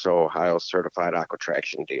we're also Ohio certified aqua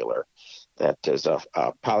traction dealer. That is a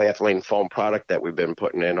polyethylene foam product that we've been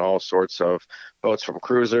putting in all sorts of boats, from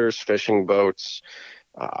cruisers, fishing boats,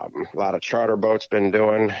 a lot of charter boats been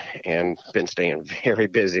doing, and been staying very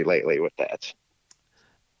busy lately with that.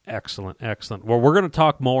 Excellent. Well, we're going to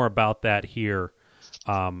talk more about that here.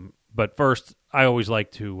 But first, I always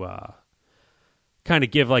like to kind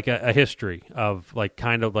of give like a history of like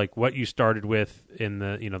kind of like what you started with in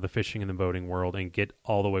the, you know, the fishing and the boating world, and get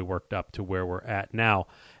all the way worked up to where we're at now.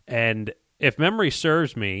 And if memory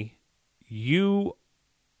serves me, you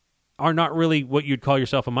are not really what you'd call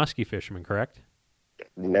yourself a muskie fisherman, correct?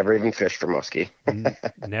 Never even fished for muskie.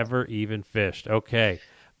 Never even fished. Okay.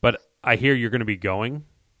 But I hear you're going to be going.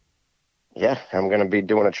 Yeah, I'm going to be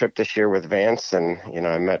doing a trip this year with Vance, and, you know,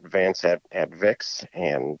 I met Vance at VIX,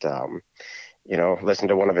 and, you know, listened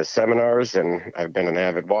to one of his seminars, and I've been an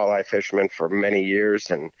avid walleye fisherman for many years,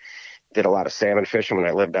 and did a lot of salmon fishing when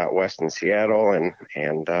I lived out west in Seattle, and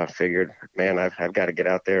figured, man, I've got to get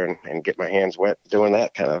out there and get my hands wet doing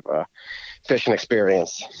that kind of fishing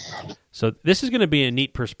experience. So this is going to be a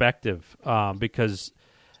neat perspective because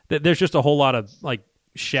there's just a whole lot of like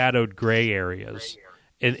shadowed gray areas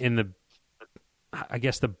in the, I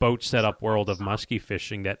guess, the boat setup world of muskie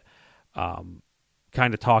fishing that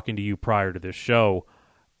kind of talking to you prior to this show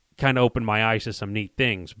kind of opened my eyes to some neat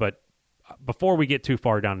things. But before we get too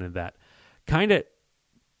far down into that, kind of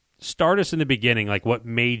start us in the beginning, like what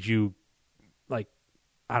made you like,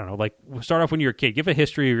 I don't know, like start off when you're a kid. Give a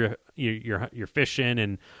history of your fishing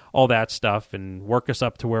and all that stuff, and work us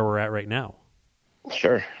up to where we're at right now.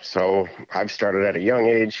 Sure. So I've started at a young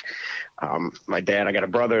age. My dad, I got a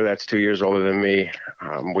brother that's 2 years older than me.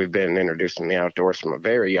 We've been introduced in the outdoors from a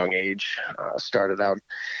very young age. Started out,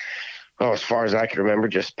 as far as I can remember,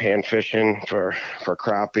 just pan fishing for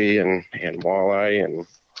crappie and walleye and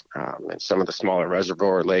some of the smaller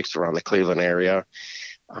reservoir lakes around the Cleveland area.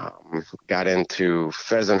 Got into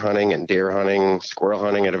pheasant hunting and deer hunting, squirrel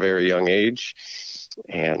hunting at a very young age.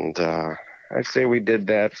 And I'd say we did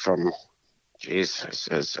that from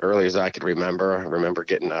as early as I could remember. I remember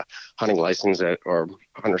getting a hunting license or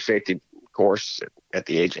hunter safety course at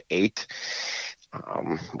the age of 8.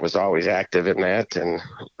 Was always active in that, and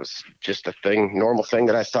it was just normal thing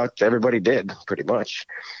that I thought everybody did, pretty much.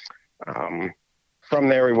 From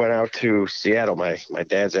there, we went out to Seattle. My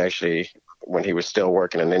dad's actually, when he was still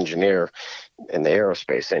working an engineer in the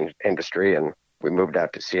aerospace industry, and we moved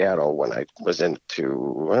out to Seattle when I was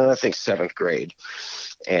into, I think, 7th grade.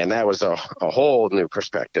 And that was a whole new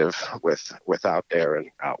perspective with out there and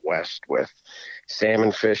out west with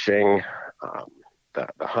salmon fishing. The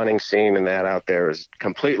hunting scene and that out there is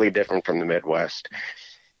completely different from the Midwest.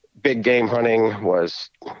 Big game hunting was,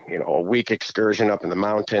 a week excursion up in the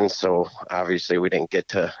mountains. So obviously we didn't get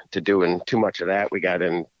to doing too much of that. We got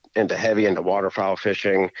into waterfowl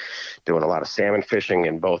fishing, doing a lot of salmon fishing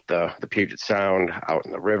in both the Puget Sound, out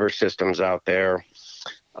in the river systems out there.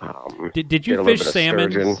 Did you fish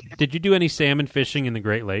salmon? Did you do any salmon fishing in the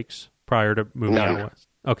Great Lakes prior to moving out west?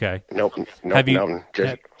 Okay. Nope.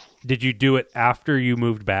 Did you do it after you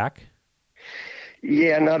moved back?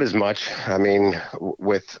 Yeah, not as much. I mean,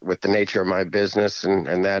 with the nature of my business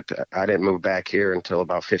and that, I didn't move back here until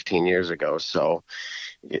about 15 years ago. So,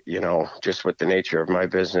 just with the nature of my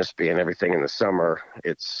business being everything in the summer,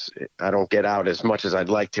 I don't get out as much as I'd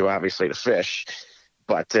like to, obviously, to fish.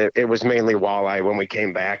 But it was mainly walleye when we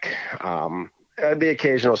came back. The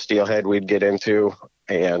occasional steelhead we'd get into,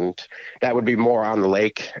 and that would be more on the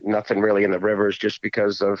lake, nothing really in the rivers, just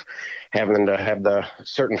because of having to have the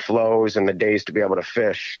certain flows and the days to be able to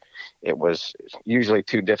fish. It was usually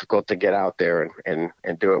too difficult to get out there and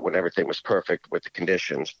do it when everything was perfect with the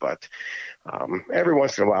conditions. But every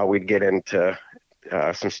once in a while we'd get into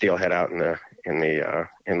some steelhead out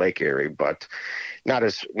in Lake Erie, but not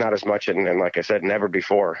as much. And like I said, never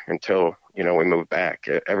before until, we moved back.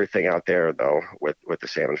 Everything out there though, with the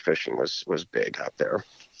salmon fishing was big out there.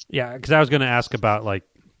 Yeah. Cause I was going to ask about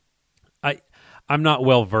I'm not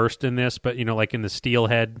well versed in this, but like in the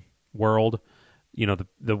steelhead world,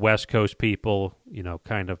 the West Coast people,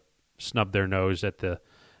 kind of snub their nose at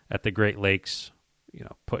the Great Lakes,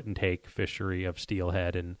 put and take fishery of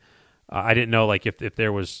steelhead. And I didn't know if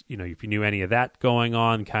there was, if you knew any of that going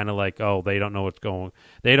on, kind of they don't know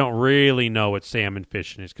they don't really know what salmon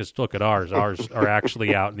fishing is, because look at ours are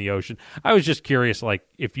actually out in the ocean. I was just curious,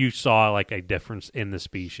 if you saw a difference in the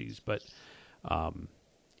species, but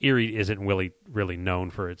Erie isn't really known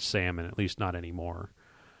for its salmon, at least not anymore.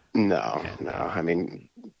 No. I mean,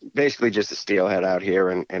 basically just the steelhead out here,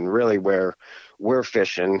 and really where we're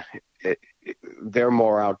fishing, they're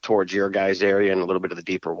more out towards your guys' area and a little bit of the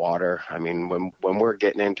deeper water. I mean, when we're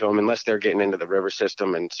getting into them, unless they're getting into the river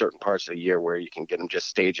system in certain parts of the year where you can get them just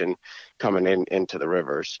staging coming into the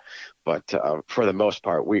rivers. But for the most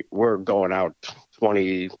part, we're going out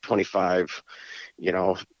 20, 25,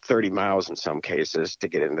 30 miles in some cases to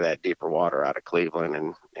get into that deeper water out of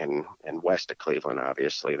Cleveland and west of Cleveland.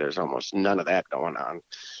 Obviously, there's almost none of that going on.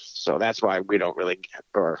 So that's why we don't really,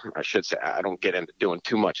 or I should say, I don't get into doing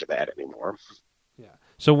too much of that anymore. Yeah.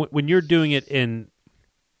 So when you're doing it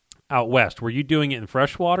out west, were you doing it in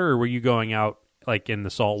freshwater, or were you going out in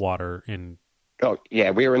the saltwater? Oh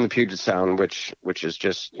yeah, we were in the Puget Sound, which is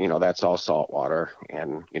just, that's all saltwater,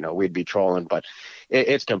 and we'd be trolling, but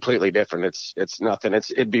it's completely different. It's nothing.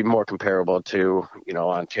 It'd be more comparable to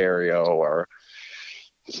Ontario or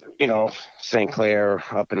St. Clair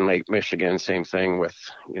up in Lake Michigan. Same thing with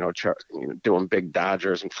doing big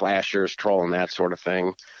dodgers and flashers, trolling, that sort of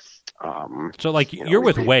thing. So you're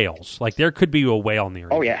with whales. There could be a whale near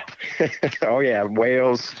you. Oh yeah, oh yeah,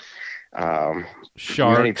 whales.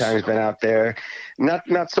 Sharks. Many times been out there.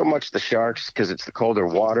 Not so much the sharks because it's the colder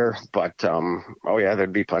water, but oh yeah,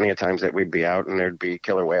 there'd be plenty of times that we'd be out and there'd be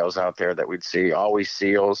killer whales out there that we'd see. Always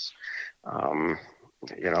seals. And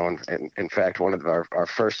in fact, one of our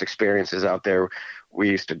first experiences out there, we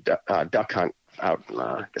used to duck hunt out in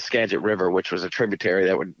the Skagit River, which was a tributary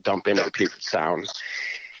that would dump into the Puget Sound.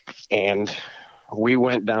 And we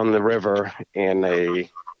went down the river in a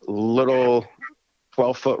little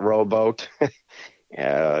 12-foot rowboat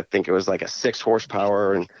I think it was like a 6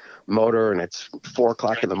 horsepower and motor, and it's 4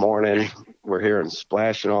 o'clock in the morning. We're hearing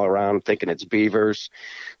splashing all around, thinking it's beavers.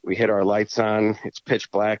 We hit our lights on. It's pitch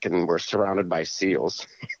black, and we're surrounded by seals.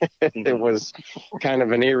 It was kind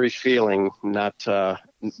of an eerie feeling, not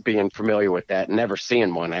being familiar with that, never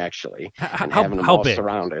seeing one actually, and having them all big?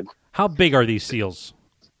 surrounded. How big are these seals?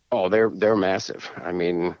 Oh, they're massive. I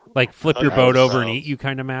mean, like flip your boat over and eat you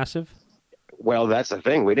kind of massive? Well, that's the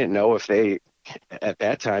thing. We didn't know if they, at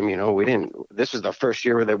that time, this was the first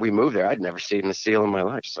year that we moved there. I'd never seen a seal in my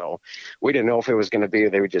life. So we didn't know if it was going to be,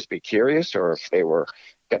 they would just be curious or if they were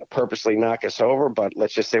going to purposely knock us over. But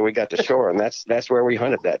let's just say we got to shore, and that's where we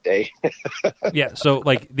hunted that day. Yeah. So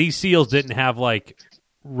like these seals didn't have like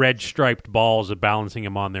red striped balls of balancing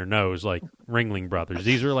them on their nose like Ringling Brothers.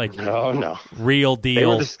 These were like no real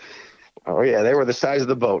deal. They were the size of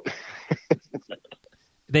the boat.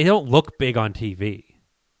 They don't look big on TV.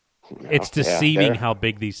 No, it's deceiving how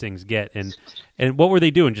big these things get. And what were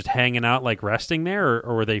they doing? Just hanging out, like resting there,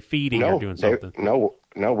 or were they feeding or doing something?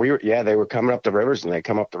 They were coming up the rivers, and they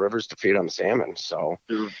come up the rivers to feed on the salmon. So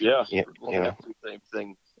Same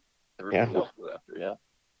thing.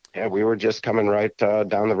 Yeah, we were just coming right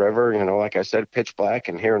down the river, like I said, pitch black,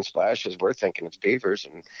 and hearing splashes. We're thinking it's beavers,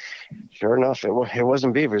 and sure enough, it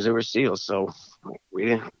wasn't beavers, it was seals. So we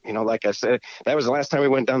didn't, like I said, that was the last time we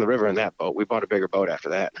went down the river in that boat. We bought a bigger boat after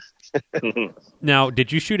that. Now,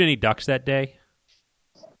 did you shoot any ducks that day?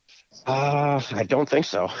 I don't think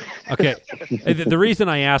so. Okay. The reason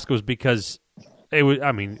I ask was because it was,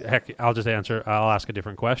 heck, I'll ask a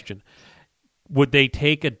different question. Would they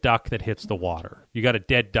take a duck that hits the water? You got a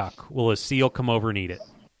dead duck. Will a seal come over and eat it?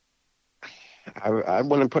 I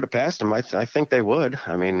wouldn't put it past them. I think they would.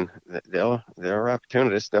 I mean, they're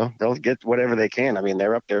opportunists. They'll get whatever they can. I mean,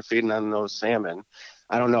 they're up there feeding on those salmon.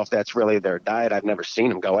 I don't know if that's really their diet. I've never seen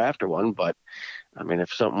them go after one, but I mean,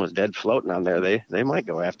 if something was dead floating on there, they might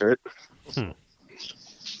go after it.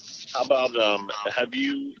 How about have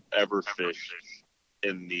you ever fished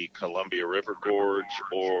in the Columbia River Gorge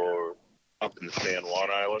or up in the San Juan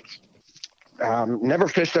Islands? Never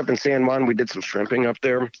fished up in San Juan. We did some shrimping up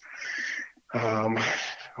there.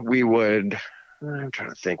 We would, I'm trying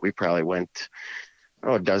to think, we probably went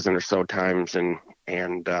a dozen or so times and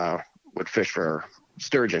would fish for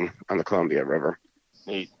sturgeon on the Columbia River.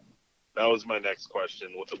 Neat. That was my next question.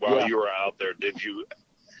 While you were out there,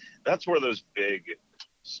 that's where those big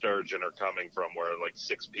sturgeon are coming from, where like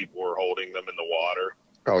 6 people were holding them in the water.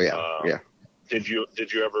 Oh yeah. Yeah. Did you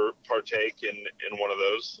ever partake in one of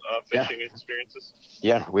those fishing experiences?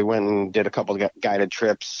 Yeah, we went and did a couple of guided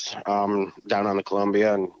trips down on the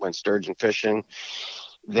Columbia and went sturgeon fishing.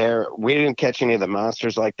 There, we didn't catch any of the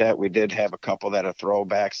monsters like that. We did have a couple that are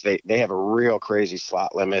throwbacks. They have a real crazy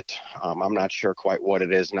slot limit. I'm not sure quite what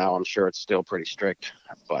it is now. I'm sure it's still pretty strict,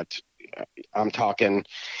 but I'm talking,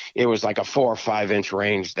 it was like a 4 or 5 inch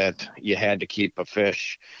range that you had to keep a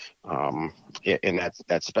fish in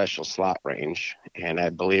that special slot range. And I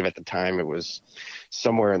believe at the time it was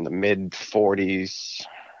somewhere in the mid 40s,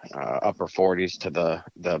 upper 40s to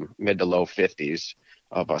the mid to low 50s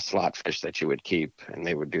of a slot fish that you would keep. And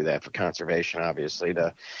they would do that for conservation, obviously,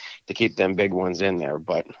 to keep them big ones in there.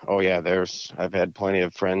 But I've had plenty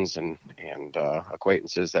of friends and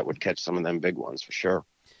acquaintances that would catch some of them big ones for sure.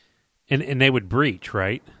 And they would breach,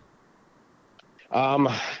 right?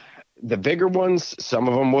 The bigger ones, some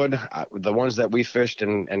of them would. The ones that we fished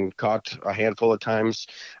and caught a handful of times,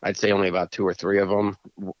 I'd say only about 2 or 3 of them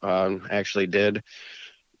actually did.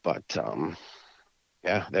 But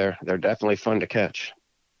they're definitely fun to catch.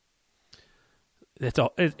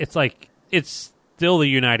 It's like it's still the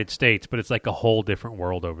United States, but it's like a whole different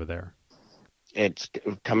world over there. It's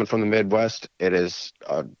coming from the Midwest. It is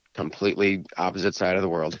a completely opposite side of the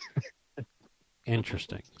world.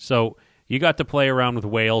 Interesting. So you got to play around with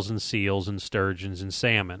whales and seals and sturgeons and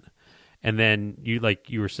salmon. And then you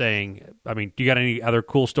were saying, do you got any other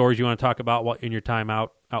cool stories you want to talk about in your time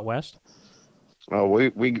out west? Oh,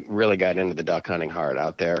 we really got into the duck hunting hard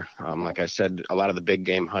out there. Like I said, a lot of the big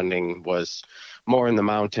game hunting was more in the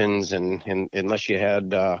mountains, and unless you had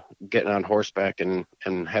getting on horseback and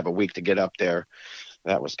have a week to get up there,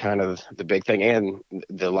 that was kind of the big thing. And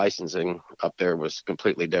the licensing up there was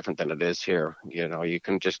completely different than it is here. You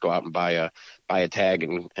couldn't just go out and buy a tag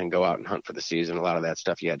and go out and hunt for the season. A lot of that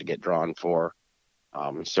stuff you had to get drawn for.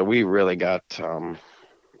 So we really got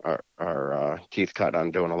our teeth cut on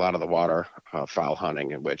doing a lot of the water fowl hunting,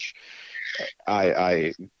 in which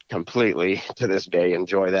I completely to this day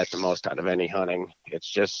enjoy that the most out of any hunting. It's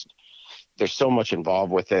just, there's so much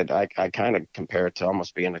involved with it. I kind of compare it to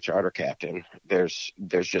almost being a charter captain. There's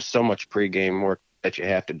just so much pregame work that you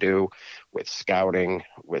have to do with scouting,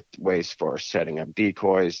 with ways for setting up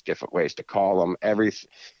decoys, different ways to call them.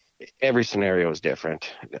 Every scenario is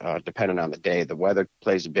different, depending on the day. The weather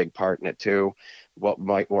plays a big part in it too. What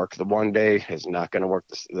might work the one day is not going to work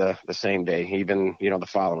the same day, even, the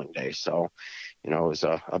following day. So, it was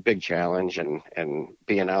a big challenge, and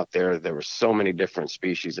being out there were so many different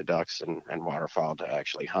species of ducks and waterfowl to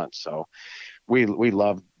actually hunt. So we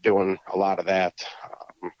loved doing a lot of that.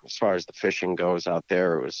 As far as the fishing goes out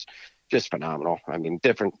there, it was just phenomenal. I mean,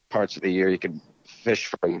 different parts of the year you could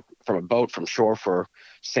fish from a boat from shore for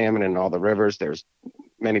salmon in all the rivers. There's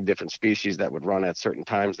many different species that would run at certain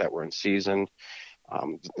times that were in season.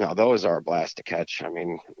 Now those are a blast to catch. I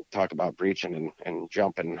mean, talk about breaching and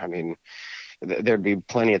jumping. I mean, there'd be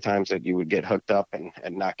plenty of times that you would get hooked up and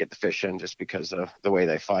not get the fish in just because of the way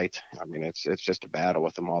they fight. I mean, it's just a battle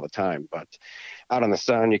with them all the time. But out in the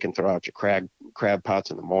sun, you can throw out your crab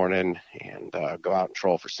pots in the morning and go out and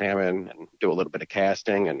troll for salmon and do a little bit of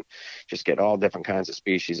casting and just get all different kinds of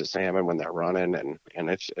species of salmon when they're running. And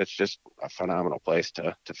it's just a phenomenal place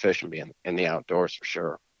to fish and be in the outdoors for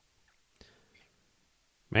sure.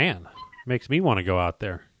 Man, makes me want to go out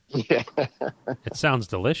there. Yeah. It sounds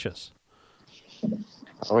delicious.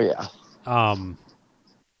 Oh yeah.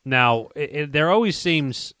 Now there always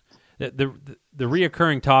seems that the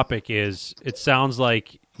reoccurring topic is, it sounds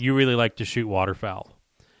like you really like to shoot waterfowl,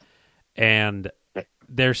 and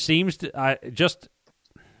there seems to just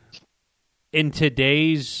in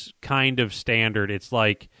today's kind of standard, it's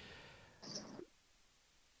like,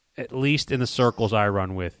 at least in the circles I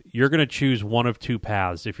run with, you're going to choose one of two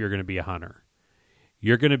paths if you're going to be a hunter.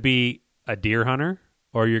 You're going to be a deer hunter,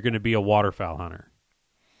 or you're going to be a waterfowl hunter.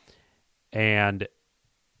 And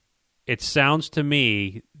it sounds to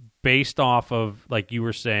me, based off of, like you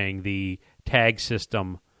were saying, the tag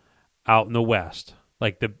system out in the West,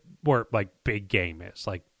 like where big game is,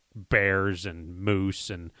 like bears and moose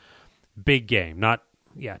and big game,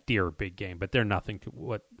 deer are big game, but they're nothing to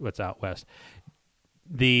what's out West.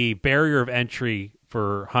 The barrier of entry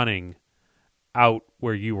for hunting out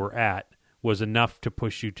where you were at was enough to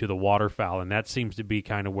push you to the waterfowl, and that seems to be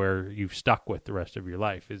kind of where you've stuck with the rest of your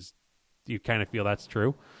life. Do you kind of feel that's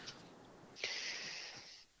true?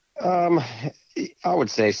 I would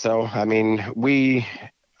say so. I mean,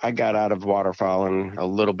 I got out of waterfowling a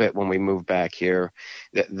little bit when we moved back here.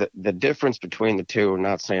 The difference between the two, I'm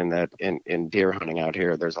not saying that in deer hunting out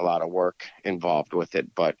here, there's a lot of work involved with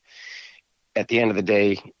it, but at the end of the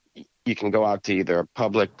day, you can go out to either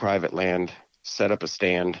public, private land, set up a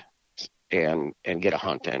stand, and get a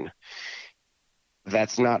hunt in.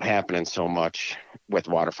 That's not happening so much with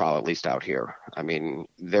waterfowl, at least out here. I mean,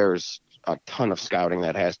 there's a ton of scouting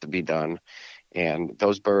that has to be done, and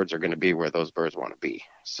those birds are going to be where those birds want to be.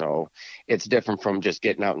 So it's different from just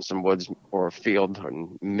getting out in some woods or a field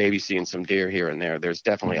and maybe seeing some deer here and there. There's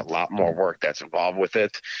definitely a lot more work that's involved with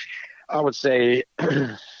it. I would say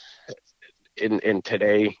in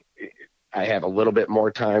today, I have a little bit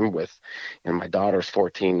more time with, and my daughter's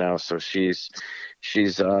 14 now, so she's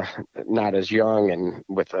not as young, and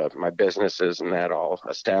with my businesses and that all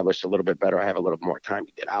established a little bit better, I have a little more time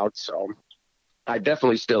to get out. So I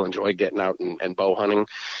definitely still enjoy getting out and bow hunting.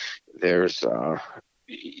 There's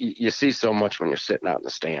you see so much when you're sitting out in the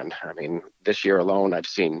stand. I mean, this year alone, I've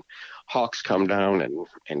seen hawks come down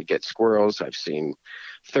and get squirrels. I've seen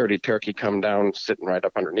 30 turkey come down sitting right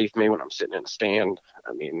up underneath me when I'm sitting in a stand.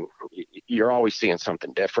 I mean, you're always seeing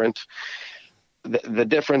something different. The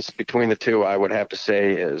difference between the two, I would have to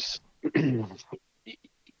say, is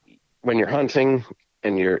when you're hunting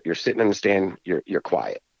and you're sitting in the stand, you're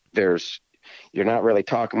quiet. You're not really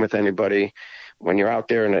talking with anybody. When you're out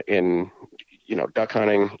there in duck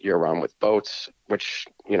hunting, you're around with boats, which,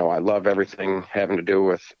 I love everything having to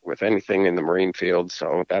do with anything in the marine field.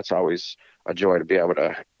 So that's always a joy to be able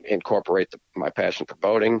to incorporate my passion for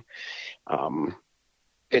boating.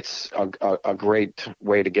 It's a great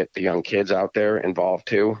way to get the young kids out there involved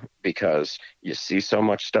too, because you see so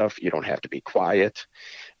much stuff. You don't have to be quiet.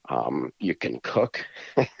 You can cook.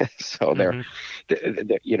 So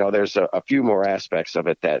there's a few more aspects of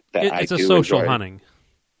it that I do enjoy. It's a social hunting.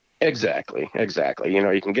 Exactly.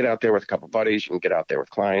 You can get out there with a couple buddies. You can get out there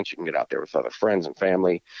with clients. You can get out there with other friends and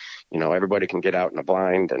family. Everybody can get out in a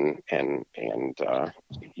blind and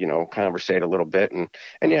conversate a little bit. And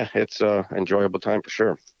yeah, it's an enjoyable time for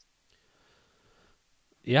sure.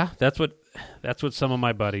 Yeah, that's what some of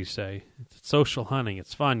my buddies say. It's social hunting.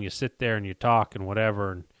 It's fun. You sit there and you talk and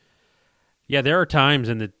whatever. And yeah, there are times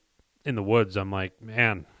in the woods I'm like,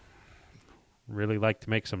 man, really like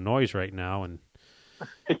to make some noise right now, and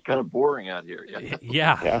it's kind of boring out here.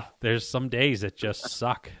 Yeah. There's some days that just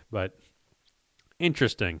suck, but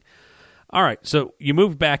Interesting. All right, so you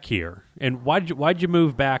moved back here, and why'd you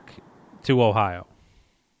move back to Ohio?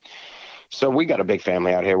 So we got a big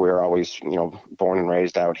family out here. We were always, born and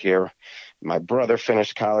raised out here. My brother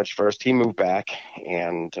finished college first. He moved back,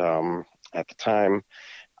 and at the time,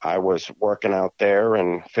 I was working out there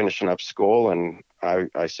and finishing up school, and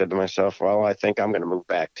I said to myself, well, I think I'm going to move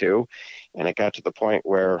back too. And it got to the point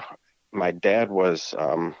where my dad was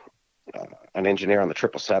an engineer on the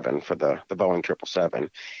 777 for the Boeing 777,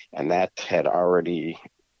 and that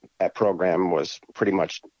program was pretty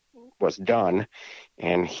much was done,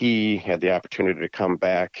 and he had the opportunity to come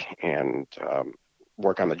back and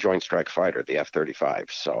work on the Joint Strike Fighter, the F-35.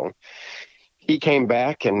 So he came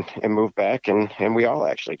back and moved back, and we all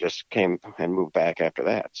actually just came and moved back after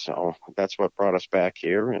that. So that's what brought us back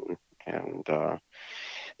here, and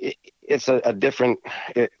it's a different,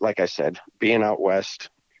 like I said, being out west.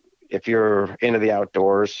 If you're into the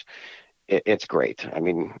outdoors, it's great. I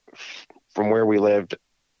mean, from where we lived,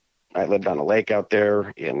 I lived on a lake out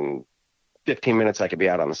there. In 15 minutes, I could be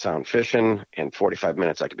out on the Sound fishing. In 45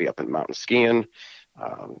 minutes, I could be up in the mountain skiing.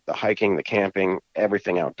 The hiking, the camping,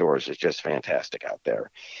 everything outdoors is just fantastic out there.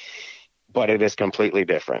 But it is completely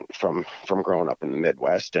different from growing up in the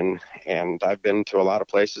Midwest. And I've been to a lot of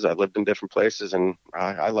places. I've lived in different places, and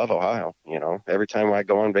I love Ohio. Every time I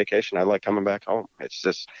go on vacation, I like coming back home. It's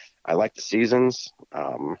just, I like the seasons.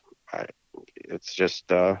 It's just,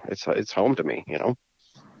 it's home to me,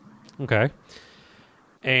 Okay.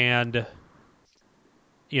 And,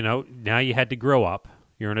 now you had to grow up.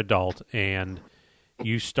 You're an adult, and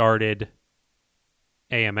you started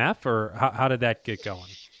AMF, or how did that get going?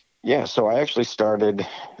 Yeah, so I actually started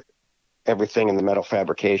everything in the metal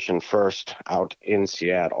fabrication first out in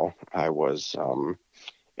Seattle. I was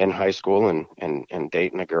in high school and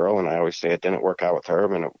dating a girl, and I always say it didn't work out with her,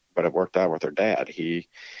 but it worked out with her dad. He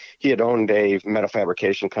had owned a metal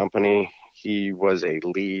fabrication company. He was a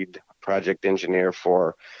lead project engineer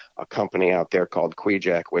for a company out there called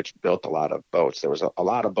Kwieciak, which built a lot of boats. There was a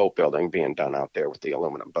lot of boat building being done out there with the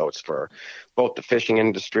aluminum boats for both the fishing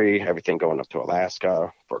industry, everything going up to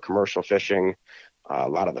Alaska, for commercial fishing, a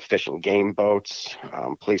lot of the fishing game boats,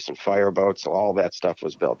 police and fire boats. So all that stuff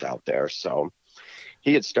was built out there. So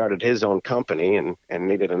he had started his own company and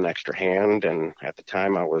needed an extra hand. And at the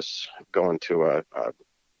time I was going to a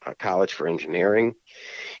college for engineering,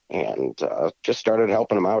 and just started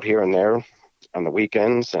helping him out here and there on the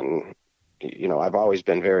weekends. And I've always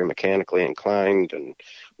been very mechanically inclined and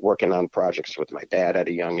working on projects with my dad at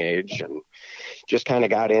a young age, and just kind of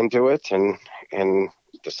got into it and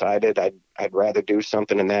decided I'd rather do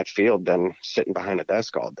something in that field than sitting behind a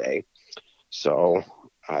desk all day. So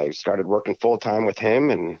I started working full time with him,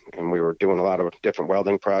 and we were doing a lot of different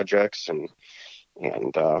welding projects, and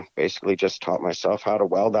basically just taught myself how to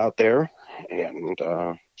weld out there, and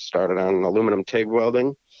started on aluminum TIG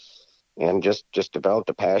welding, and just developed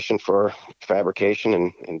a passion for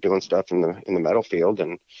fabrication and doing stuff in the metal field.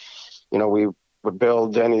 And we would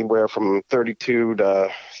build anywhere from 32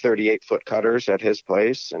 to 38 foot cutters at his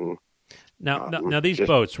place. And now these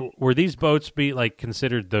boats, were these boats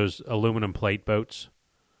considered those aluminum plate boats?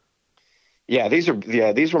 Yeah, these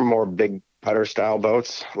were more big putter style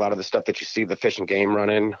boats. A lot of the stuff that you see the Fish and Game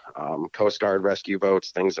running, Coast Guard rescue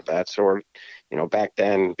boats, things of that sort. Back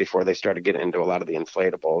then, before they started getting into a lot of the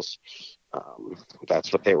inflatables,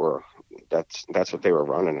 that's what they were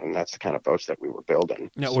running, and that's the kind of boats that we were building.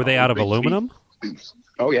 Now, were they out of aluminum?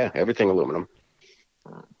 Oh yeah, everything aluminum.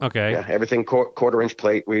 Okay. Yeah, everything quarter-inch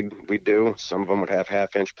plate. We do. Some of them would have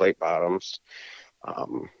half-inch plate bottoms. A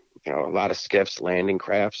lot of skiffs, landing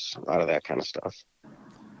crafts, a lot of that kind of stuff.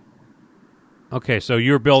 Okay, so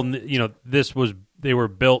you're building, they were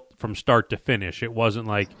built from start to finish. It wasn't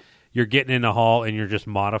like you're getting in a hull and you're just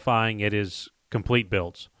modifying. It is complete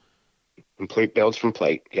builds. Complete builds from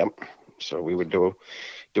plate, yep. So we would do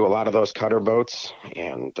a lot of those cutter boats,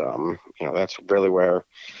 and, that's really where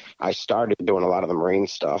I started doing a lot of the marine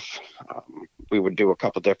stuff. We would do a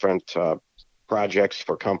couple different projects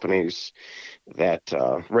for companies that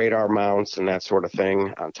radar mounts and that sort of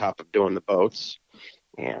thing on top of doing the boats.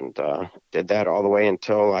 And did that all the way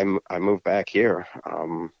until I moved back here.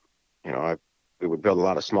 We would build a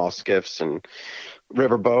lot of small skiffs and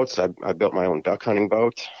river boats. I built my own duck hunting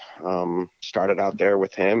boat. Started out there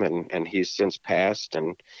with him, and he's since passed.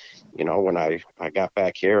 And when I got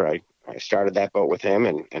back here, I started that boat with him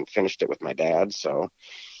and finished it with my dad. So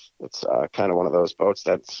it's kind of one of those boats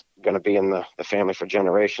that's going to be in the family for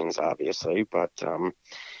generations, obviously. But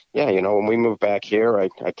yeah, when we moved back here, I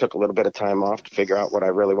took a little bit of time off to figure out what I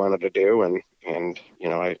really wanted to do. And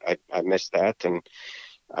I missed that. And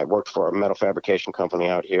I worked for a metal fabrication company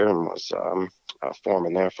out here and was a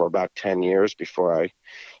foreman there for about 10 years before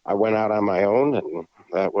I went out on my own, and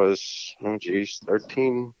that was,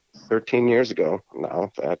 13 years ago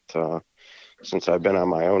now that since I've been on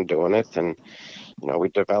my own doing it. And, we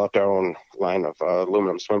developed our own line of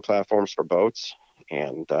aluminum swim platforms for boats,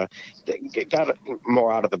 and got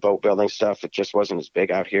more out of the boat building stuff. It just wasn't as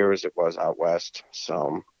big out here as it was out west.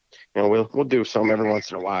 So, we'll do some every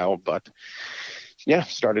once in a while, but yeah,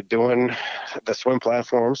 started doing the swim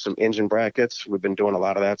platforms, some engine brackets. We've been doing a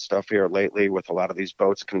lot of that stuff here lately with a lot of these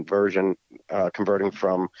boats converting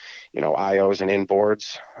from, IOs and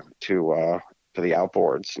inboards to the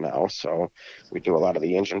outboards now. So we do a lot of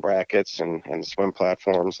the engine brackets and swim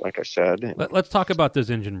platforms, like I said. Let's talk about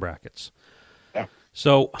those engine brackets. Yeah.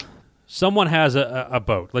 So someone has a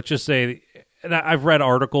boat. Let's just say, and I've read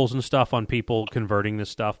articles and stuff on people converting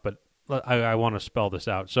this stuff, but I want to spell this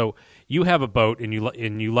out. So you have a boat and you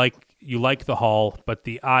like the hull, but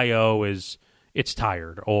the IO it's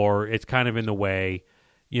tired or it's kind of in the way,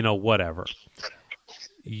 whatever.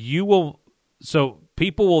 So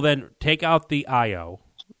people will then take out the IO,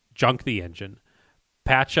 junk the engine,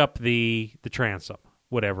 patch up the transom,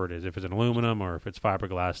 whatever it is. If it's an aluminum or if it's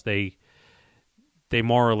fiberglass, they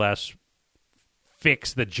more or less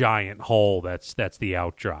fix the giant hole that's the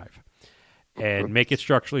outdrive and make it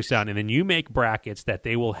structurally sound. And then you make brackets that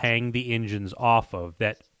they will hang the engines off of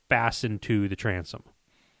that fasten to the transom.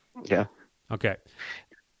 Yeah. Okay.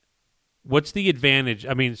 What's the advantage?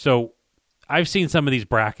 I mean, so I've seen some of these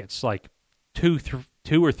brackets like 2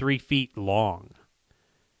 or 3 feet long.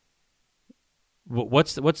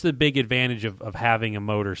 What's the big advantage of having a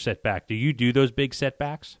motor set back? Do you do those big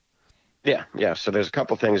setbacks? Yeah. So there's a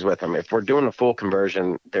couple things with them. If we're doing a full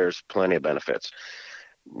conversion, there's plenty of benefits.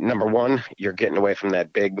 Number one, you're getting away from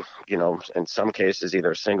that big, in some cases,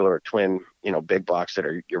 either a single or a twin, big blocks that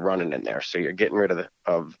you're running in there. So you're getting rid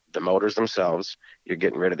of the motors themselves. You're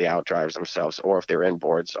getting rid of the outdrives themselves, or if they're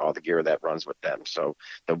inboards, all the gear that runs with them. So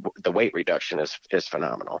the weight reduction is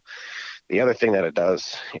phenomenal. The other thing that it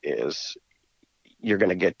does is you're going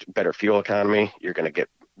to get better fuel economy. You're going to get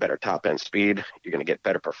better top end speed. You're going to get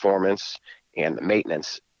better performance, and the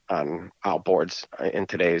maintenance on outboards in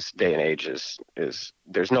today's day and age is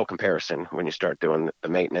there's no comparison when you start doing the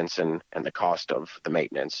maintenance and the cost of the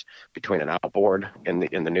maintenance between an outboard in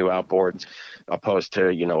the new outboards opposed to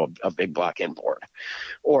a big block inboard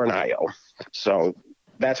or an IO. So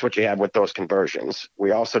that's what you have with those conversions.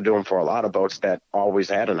 We also do them for a lot of boats that always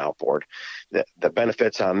had an outboard. The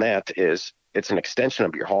benefits on that is it's an extension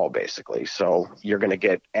of your hull, basically. So you're going to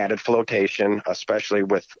get added flotation, especially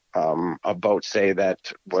with a boat, say,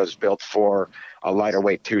 that was built for a lighter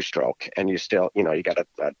weight 2-stroke. And you still, you got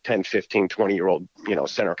a 10, 15, 20-year-old,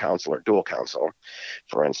 center console or dual console,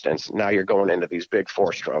 for instance. Now you're going into these big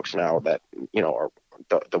 4-strokes now that, are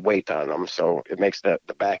the weight on them. So it makes the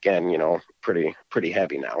back end, pretty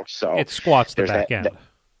heavy now. So it squats the back end.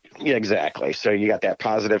 Yeah, exactly. So you got that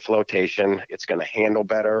positive flotation. It's going to handle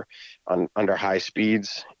better under high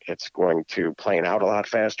speeds. It's going to plane out a lot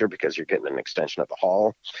faster because you're getting an extension of the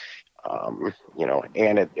hull.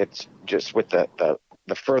 And it's just with the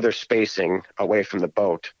further spacing away from the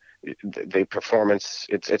boat, the performance.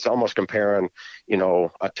 It's almost comparing,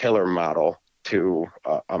 a tiller model to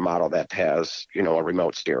a model that has, a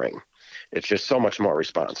remote steering. It's just so much more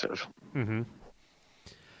responsive. Mm-hmm.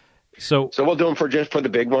 So we'll do them for the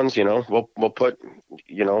big ones. We'll put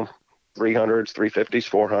 300s, 350s,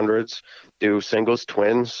 400s, do singles,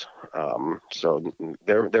 twins. So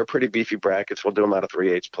they're pretty beefy brackets. We'll do them out of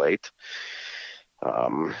 3/8 plate.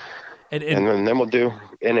 And then we'll do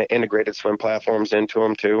integrated swim platforms into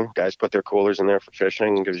them too. Guys put their coolers in there for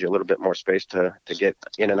fishing and gives you a little bit more space to get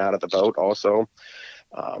in and out of the boat. Also,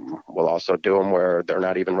 we'll also do them where they're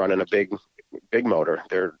not even running a big motor.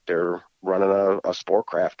 They're running a sport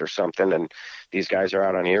craft or something, and these guys are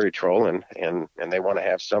out on Erie trolling, and they want to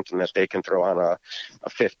have something that they can throw on a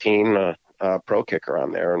 15 pro kicker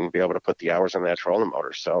on there and be able to put the hours on that trolling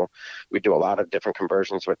motor. So we do a lot of different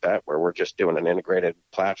conversions with that, where we're just doing an integrated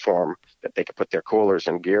platform that they can put their coolers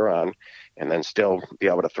and gear on, and then still be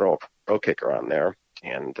able to throw a pro kicker on there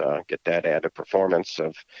and get that added performance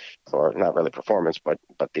or not really performance, but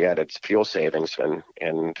the added fuel savings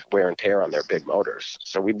and wear and tear on their big motors.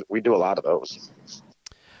 So we do a lot of those.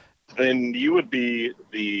 And you would be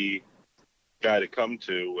the guy to come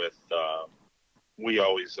to with, we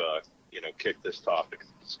always, kick this topic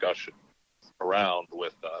of discussion around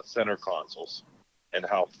with center consoles and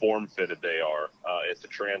how form-fitted they are at the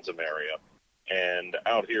transom area. And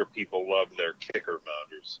out here, people love their kicker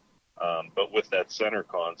motors. But with that center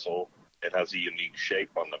console, it has a unique shape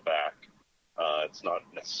on the back. It's not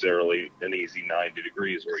necessarily an easy 90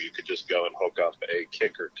 degrees where you could just go and hook up a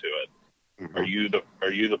kicker to it. Mhm.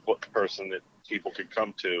 Are you the person that people could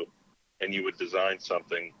come to, and you would design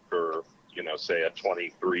something for, say a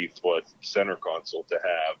 23-foot center console to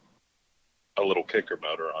have a little kicker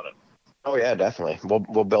motor on it? Oh yeah, definitely.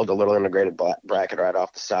 We'll build a little integrated bracket right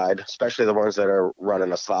off the side, especially the ones that are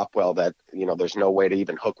running a slop well that, there's no way to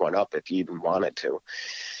even hook one up if you even wanted to.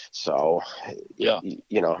 So, Yeah.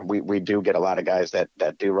 We do get a lot of guys that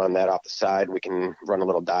do run that off the side. We can run a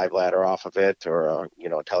little dive ladder off of it, or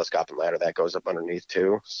a telescoping ladder that goes up underneath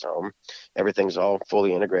too. So everything's all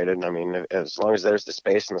fully integrated. I mean, as long as there's the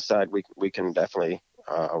space on the side, we can definitely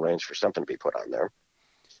arrange for something to be put on there.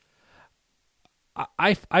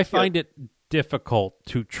 I find it difficult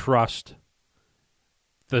to trust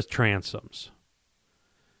the transoms.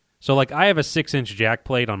 So, like, I have a 6-inch jack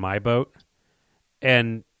plate on my boat,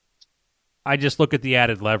 and I just look at the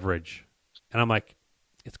added leverage, and I'm like,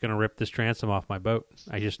 it's going to rip this transom off my boat.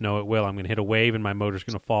 I just know it will. I'm going to hit a wave, and my motor's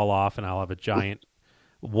going to fall off, and I'll have a giant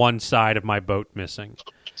one side of my boat missing.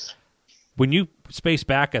 When you space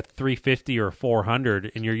back a 350 or a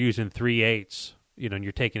 400, and you're using 3/8, and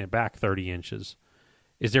you're taking it back 30 inches,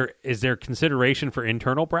 is there consideration for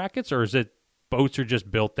internal brackets, or is it boats are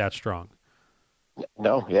just built that strong?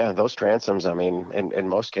 No, yeah, those transoms, I mean, in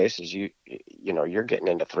most cases, you're getting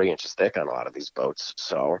into 3 inches thick on a lot of these boats.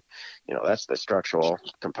 So, that's the structural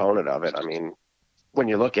component of it. I mean, when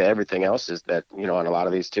you look at everything else is that, on a lot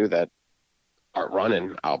of these too that are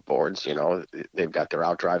running outboards, they've got their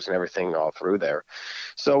outdrives and everything all through there.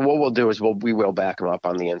 So what we'll do is we will back them up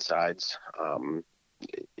on the insides.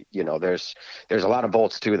 There's a lot of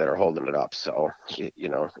bolts too that are holding it up. So,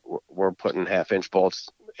 we're putting 1/2-inch bolts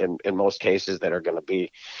in most cases that are going to be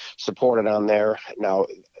supported on there. Now,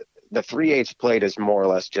 the 3/8 plate is more or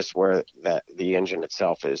less just where the engine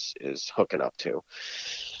itself is hooking up to.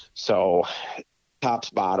 So tops,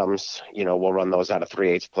 bottoms, we'll run those out of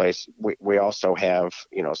 3/8 plates. We also have,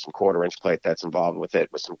 some 1/4-inch plate that's involved with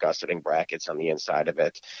it with some gusseting brackets on the inside of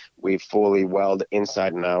it. We fully weld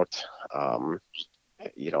inside and out,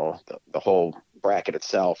 the whole bracket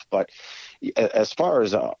itself. But as far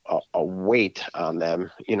as a weight on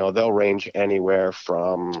them, they'll range anywhere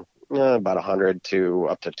from about 100 to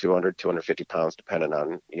up to 200, 250 pounds, depending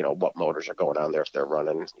on, what motors are going on there. If they're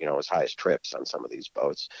running, as high as trips on some of these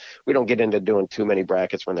boats, we don't get into doing too many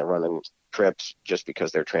brackets when they're running trips, just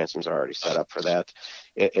because their transoms are already set up for that.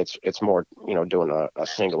 It's more, doing a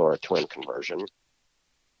single or a twin conversion.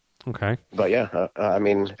 Okay. But yeah, I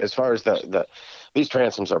mean, as far as these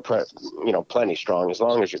transoms are, plenty strong as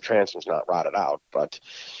long as your transom's not rotted out. But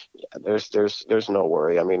yeah, there's no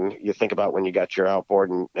worry. I mean, you think about when you got your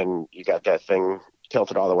outboard and you got that thing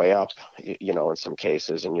tilted all the way up, in some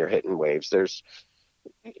cases, and you're hitting waves. There's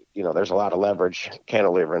a lot of leverage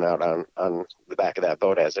cantilevering out on the back of that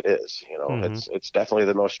boat as it is. Mm-hmm. It's definitely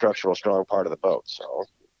the most structural strong part of the boat. So,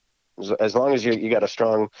 as long as you got a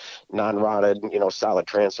strong, non-rotted, solid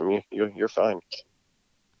transom, you're fine.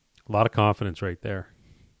 A lot of confidence right there.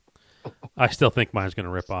 I still think mine's going to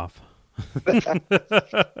rip off.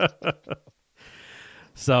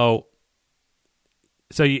 So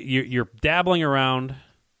you're dabbling around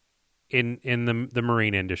in the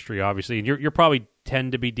marine industry, obviously, and you're probably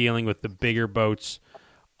tend to be dealing with the bigger boats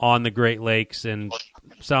on the Great Lakes, and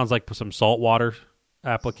sounds like some saltwater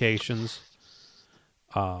applications.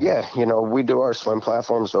 Yeah, we do our swim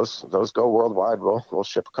platforms. Those go worldwide. We'll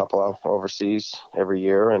ship a couple out overseas every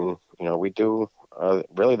year, and we do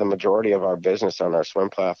really the majority of our business on our swim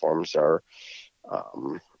platforms are,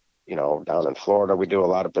 down in Florida. We do a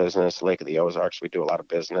lot of business. Lake of the Ozarks, we do a lot of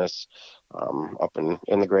business. Up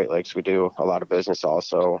in the Great Lakes, we do a lot of business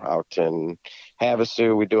also. Out in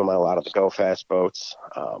Havasu, we do a lot of the Go Fast boats.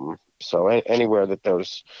 So anywhere that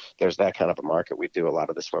there's that kind of a market, we do a lot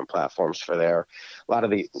of the swim platforms for there. A lot of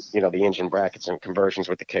the, the engine brackets and conversions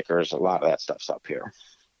with the kickers, a lot of that stuff's up here.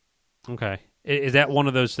 Okay. Is that one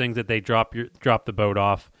of those things that they drop the boat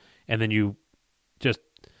off and then you just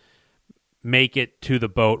make it to the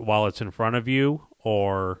boat while it's in front of you,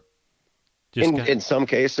 or just in some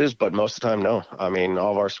cases, but most of the time, no. I mean,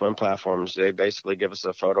 all of our swim platforms, they basically give us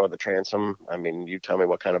a photo of the transom. I mean, you tell me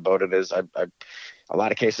what kind of boat it is. A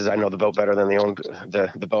lot of cases, I know the boat better than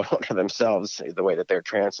the boat owner themselves, the way that their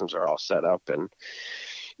transoms are all set up. And,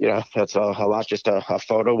 that's a lot, just a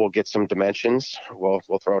photo. We'll get some dimensions. We'll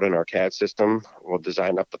throw it in our CAD system. We'll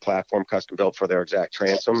design up the platform custom built for their exact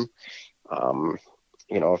transom.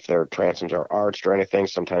 If their transoms are arched or anything,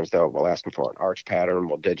 sometimes we'll ask them for an arch pattern.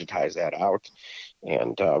 We'll digitize that out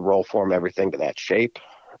and roll form everything to that shape.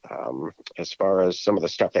 As far as some of the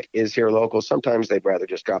stuff that is here local, sometimes they'd rather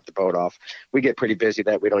just drop the boat off. We get pretty busy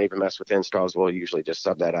that we don't even mess with installs. We'll usually just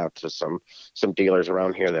sub that out to some dealers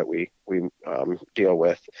around here that we deal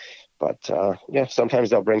with. But yeah, sometimes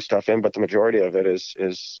they'll bring stuff in, but the majority of it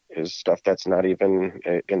is stuff that's not even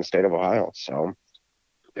in the state of Ohio. So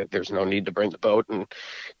there's no need to bring the boat and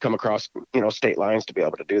come across, state lines to be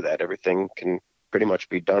able to do that. Everything can pretty much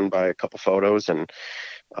be done by a couple photos and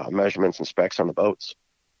measurements and specs on the boats.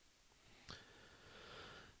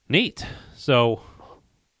 Neat. So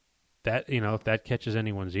that, if that catches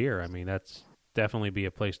anyone's ear, I mean, that's definitely be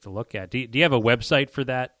a place to look at. Do you have a website for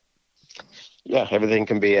that? Yeah, everything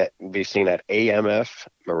can be seen at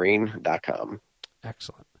amfmarine.com.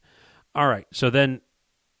 Excellent. All right. So then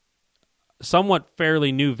somewhat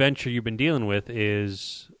fairly new venture you've been dealing with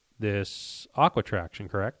is this Aquatraction,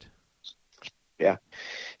 correct? Yeah.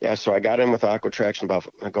 So I got in with Aquatraction about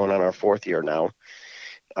going on our 4th year now.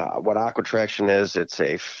 What Aquatraction is, it's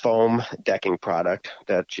a foam decking product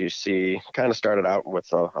that you see kind of started out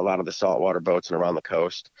with a lot of the saltwater boats and around the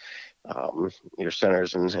coast. Your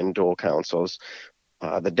centers and dual consoles.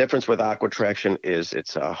 The difference with Aquatraction is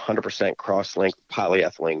it's 100% cross-linked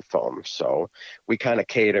polyethylene foam. So we kind of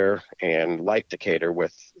cater and like to cater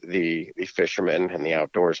with the fishermen and the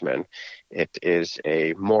outdoorsmen. It is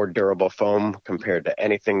a more durable foam compared to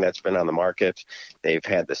anything that's been on the market. They've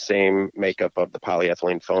had the same makeup of the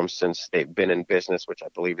polyethylene foam since they've been in business, which I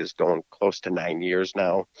believe is going close to 9 years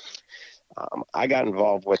now. I got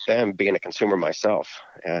involved with them being a consumer myself.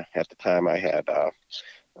 At the time, I had a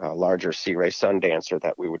larger Sea Ray Sundancer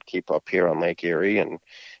that we would keep up here on Lake Erie. And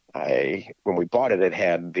when we bought it, it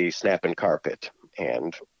had the snap-in carpet.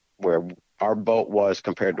 And where our boat was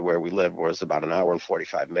compared to where we lived was about an hour and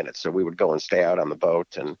 45 minutes. So we would go and stay out on the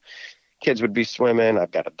boat, and kids would be swimming.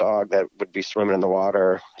 I've got a dog that would be swimming in the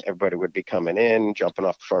water. Everybody would be coming in, jumping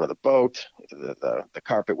off the front of the boat. The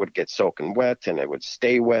carpet would get soaking wet, and it would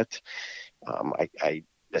stay wet. I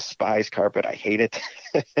despise carpet. I hate it.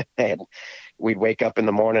 And we'd wake up in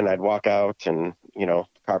the morning, I'd walk out, and, the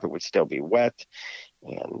carpet would still be wet,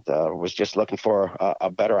 and was just looking for a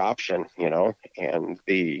better option, and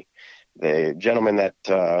the gentleman that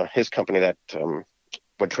his company that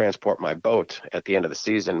would transport my boat at the end of the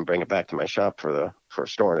season and bring it back to my shop for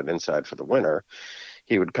storing it inside for the winter,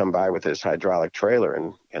 he would come by with his hydraulic trailer,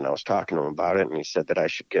 and I was talking to him about it, and he said that I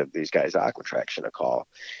should give these guys Aquatraction a call,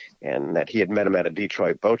 and that he had met him at a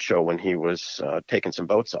Detroit boat show when he was taking some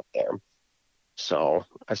boats up there. So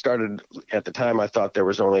I started, at the time, I thought there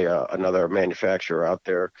was only another manufacturer out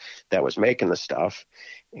there that was making the stuff.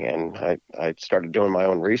 And I started doing my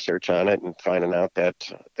own research on it and finding out that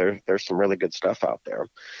there's some really good stuff out there.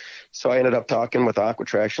 So I ended up talking with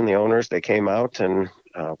Aquatraction, the owners. They came out, and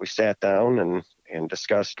we sat down and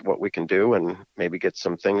discussed what we can do and maybe get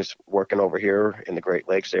some things working over here in the Great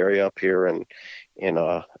Lakes area up here and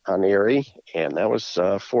on Erie. And that was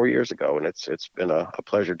 4 years ago, and it's been a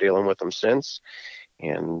pleasure dealing with them since.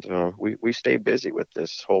 And we stay busy with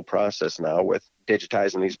this whole process now with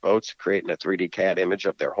digitizing these boats, creating a 3D CAD image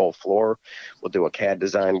of their whole floor. We'll do a CAD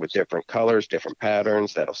design with different colors, different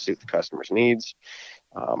patterns that'll suit the customer's needs.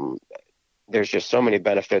 There's just so many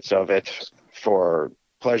benefits of it for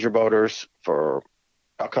pleasure boaters, for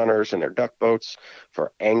duck hunters and their duck boats,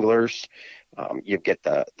 for anglers. You get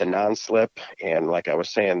the non-slip, and like I was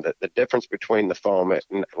saying, the difference between the foam,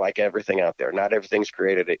 like everything out there, not everything's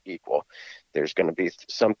created equal. There's going to be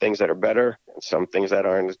some things that are better and some things that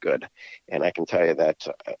aren't as good. And I can tell you that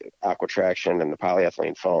Aquatraction and the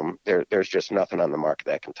polyethylene foam, there's just nothing on the market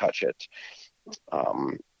that can touch it.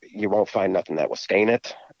 You won't find nothing that will stain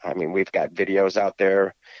it. I mean, we've got videos out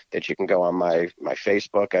there that you can go on my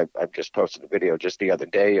Facebook. I've just posted a video just the other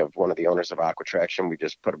day of one of the owners of Aquatraction. We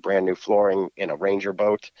just put a brand new flooring in a Ranger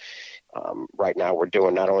boat. Right now we're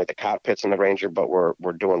doing not only the cockpits in the Ranger, but we're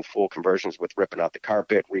doing full conversions with ripping out the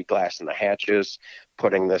carpet, reglassing the hatches,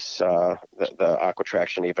 putting this the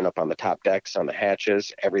Aquatraction even up on the top decks on the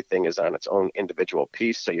hatches. Everything is on its own individual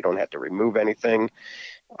piece, so you don't have to remove anything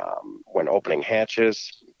when opening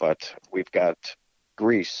hatches. But we've got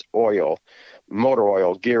grease, oil, motor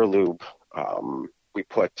oil, gear lube. We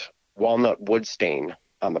put walnut wood stain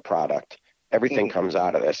on the product. Everything comes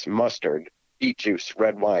out of this. Mustard, beet juice,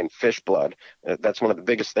 red wine, fish blood. That's one of the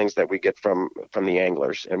biggest things that we get from the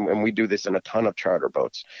anglers. And we do this in a ton of charter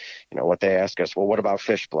boats. What they ask us, well, what about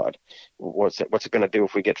fish blood? What's it going to do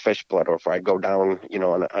if we get fish blood? Or if I go down,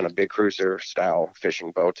 on a big cruiser style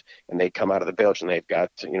fishing boat, and they come out of the bilge and they've got,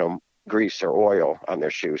 grease or oil on their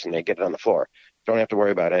shoes, and they get it on the floor. Don't have to worry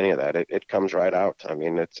about any of that. It comes right out. I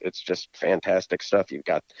mean, it's just fantastic stuff. You've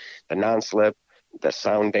got the non-slip, the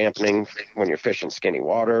sound dampening when you're fishing skinny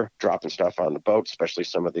water, dropping stuff on the boat, especially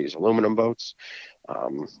some of these aluminum boats.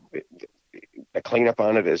 The cleanup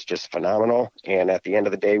on it is just phenomenal. And at the end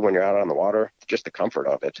of the day, when you're out on the water, just the comfort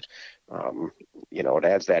of it, it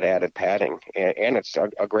adds that added padding, and it's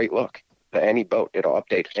a great look to any boat. It'll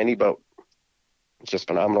update any boat. It's just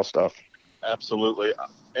phenomenal stuff. Absolutely.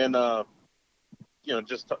 And,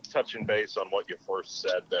 just touching base on what you first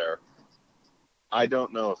said there, I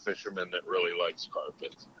don't know a fisherman that really likes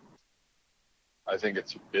carpet. I think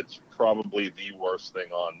it's probably the worst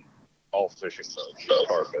thing on all fishing boats,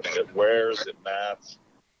 carpet. It wears, it mats,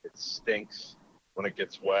 it stinks when it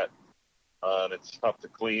gets wet, and it's tough to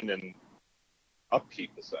clean and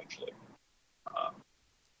upkeep, essentially.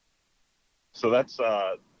 So that's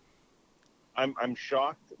I'm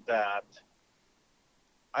shocked that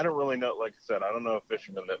I don't really know. Like I said, I don't know a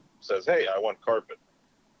fisherman that says, "Hey, I want carpet."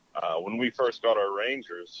 When we first got our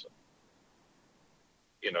Rangers,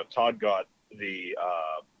 Todd got the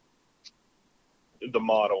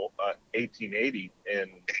model 1880 in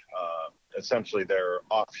essentially their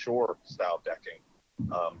offshore style decking,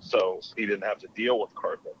 so he didn't have to deal with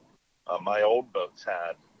carpet. My old boats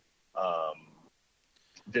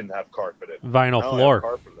didn't have carpet. Vinyl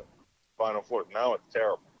floor. Vinyl floor. Now it's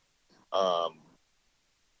terrible.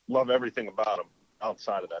 Love everything about them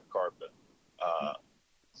outside of that carpet.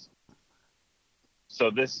 So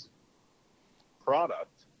this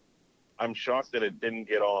product, I'm shocked that it didn't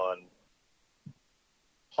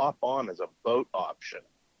hop on as a boat option.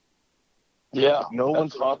 Yeah. No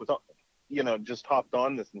one's hopped on, just hopped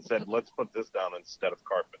on this and said, let's put this down instead of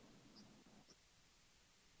carpet.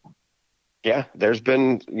 Yeah, there's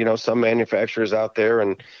been, some manufacturers out there,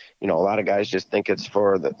 and, a lot of guys just think it's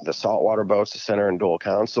for the saltwater boats, the center and dual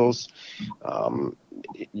consoles. But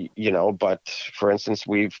for instance,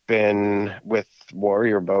 we've been with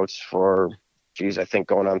Warrior boats for, I think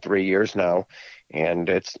going on 3 years now, and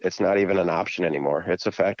it's not even an option anymore. It's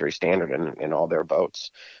a factory standard in all their boats.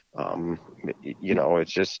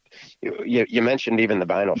 It's just, you mentioned even the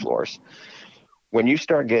vinyl floors. When you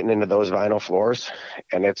start getting into those vinyl floors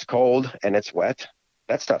and it's cold and it's wet,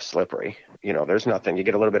 that stuff's slippery. There's nothing. You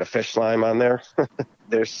get a little bit of fish slime on there.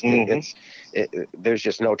 There's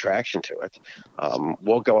just no traction to it.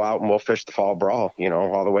 We'll go out and we'll fish the fall brawl,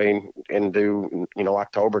 all the way into,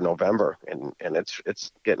 October, November. And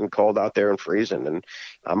it's getting cold out there and freezing. And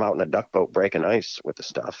I'm out in a duck boat breaking ice with the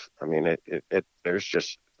stuff. I mean, there's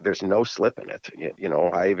no slip in it.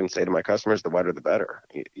 I even say to my customers, the wetter, the better,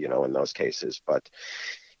 in those cases. But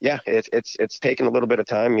yeah, it's taken a little bit of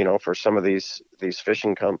time, for some of these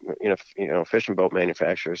fishing fishing boat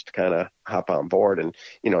manufacturers to kind of hop on board. And,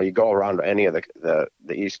 you go around to any of the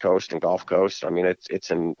East Coast and Gulf Coast. I mean, it's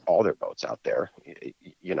in all their boats out there,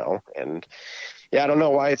 and yeah, I don't know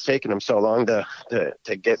why it's taken them so long to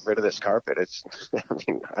get rid of this carpet.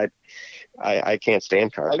 I can't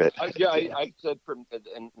stand carpet. I said,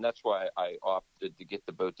 and that's why I opted to get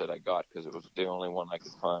the boat that I got, because it was the only one I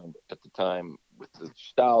could find at the time with the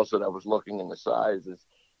styles that I was looking and the sizes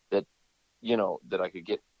that I could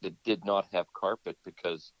get that did not have carpet,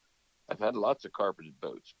 because I've had lots of carpeted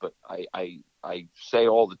boats, but I say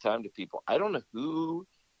all the time to people, I don't know who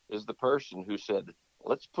is the person who said,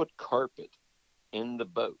 let's put carpet in the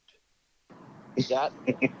boat. That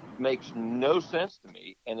makes no sense to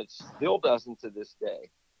me, and it still doesn't to this day.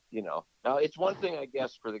 Now it's one thing, I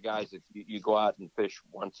guess, for the guys if you go out and fish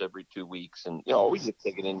once every 2 weeks, and we just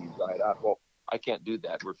take it in, you dry it out. Well, I can't do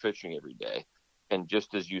that. We're fishing every day, and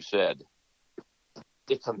just as you said,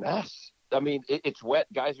 it's a mess. I mean, it's wet.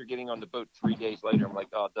 Guys are getting on the boat 3 days later. I'm like,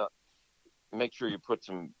 oh, make sure you put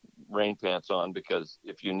some rain pants on, because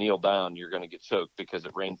if you kneel down, you're going to get soaked, because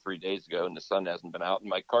it rained 3 days ago and the sun hasn't been out and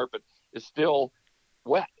my carpet is still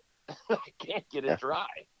wet. I can't get it dry.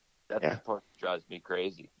 That's the part that drives me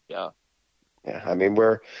crazy. Yeah. Yeah. I mean,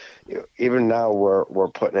 we're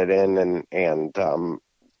putting it in, and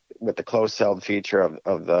with the closed cell feature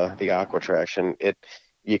of the Aqua Traction,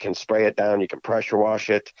 you can spray it down, you can pressure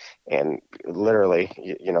wash it, and literally,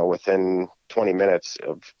 within 20 minutes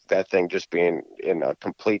of that thing just being in a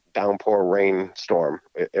complete downpour rainstorm,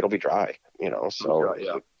 it'll be dry,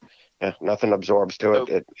 so nothing absorbs to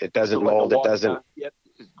it. It doesn't mold. It doesn't.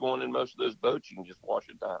 It's going in most of those boats. You can just wash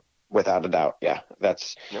it down. Without a doubt. Yeah.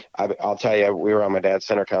 That's, I'll tell you, we were on my dad's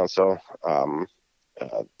center console,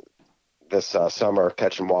 this summer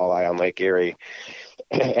catching walleye on Lake Erie.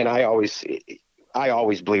 And I always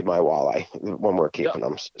bleed my walleye when we're keeping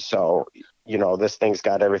them. So, this thing's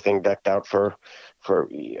got everything decked out for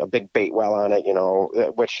a big bait well on it,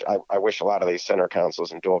 which I wish a lot of these center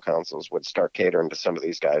consoles and dual consoles would start catering to some of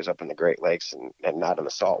these guys up in the Great Lakes and not in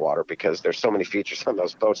the saltwater, because there's so many features on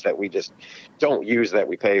those boats that we just don't use that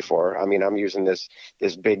we pay for. I mean, I'm using this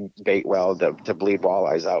big bait well to bleed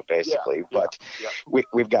walleyes out, basically, but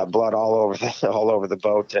we've got blood all over the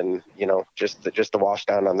boat, and just the wash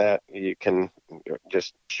down on that, you can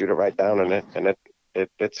just shoot it right down in it, and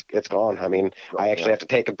it's gone. I mean, I actually have to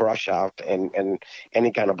take a brush out, and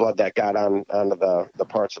any kind of blood that got onto the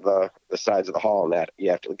parts of the sides of the hull, and that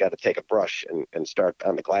you got to take a brush and start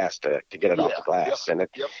on the glass to get it off the glass, and it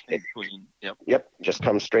just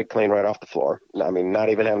comes straight clean right off the floor. I mean, not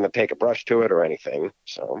even having to take a brush to it or anything.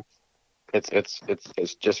 So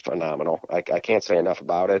it's just phenomenal. I can't say enough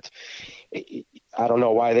about it. I don't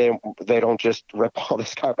know why they don't just rip all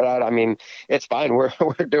this carpet out. I mean, it's fine. We're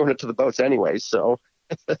doing it to the boats anyway. So,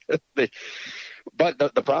 but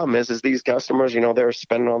the problem is these customers, they're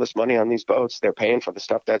spending all this money on these boats. They're paying for the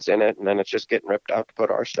stuff that's in it, and then it's just getting ripped out to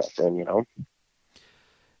put our stuff in.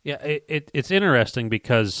 Yeah, it's interesting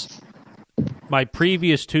because my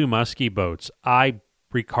previous 2 muskie boats, I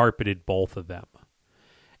recarpeted both of them.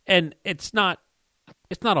 And it's not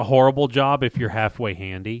a horrible job if you're halfway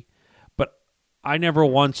handy, but I never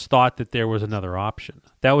once thought that there was another option.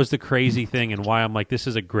 That was the crazy thing, and why I'm like, this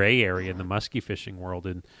is a gray area in the muskie fishing world,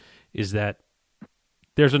 and is that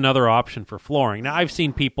there's another option for flooring. Now, I've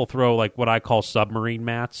seen people throw like what I call submarine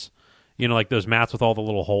mats, like those mats with all the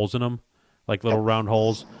little holes in them, like little round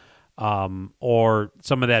holes, or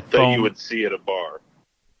some of that foam. That you would see at a bar.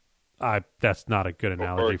 That's not a good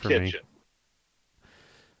analogy for kitchen. Me.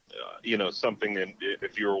 Something that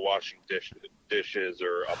if you were washing dishes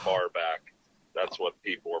or a bar back, that's what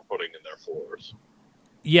people were putting in their floors.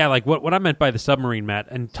 Yeah, like what I meant by the submarine mat,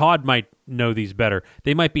 and Todd might know these better.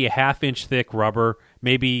 They might be a 1/2 inch thick rubber,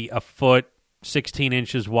 maybe a foot, 16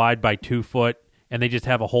 inches wide by 2 foot, and they just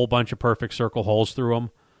have a whole bunch of perfect circle holes through them.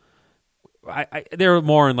 They're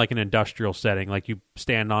more in like an industrial setting, like you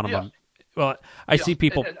stand on them. Yeah. Well, I see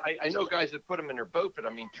people. And I know guys that put them in their boat, but I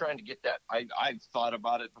mean, trying to get that, I've thought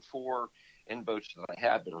about it before in boats that I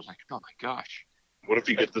had, but I was like, oh my gosh. What if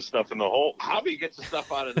you get the stuff in the hole? How do you get the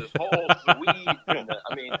stuff out of this hole? The weed,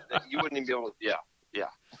 I mean, you wouldn't even be able to. Yeah.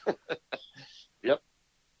 Yep.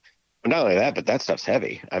 Not only that, but that stuff's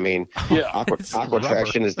heavy. I mean,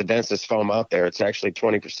 Aquatraction is the densest foam out there. It's actually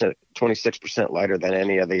 26% lighter than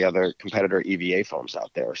any of the other competitor EVA foams out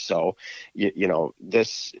there. So,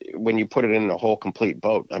 this, when you put it in a whole complete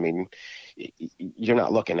boat, I mean, you're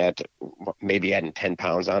not looking at maybe adding 10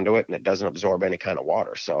 pounds onto it, and it doesn't absorb any kind of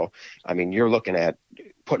water. So, I mean, you're looking at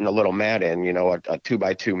putting a little mat in, a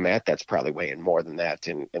 2x2 mat that's probably weighing more than that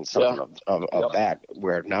in something of that,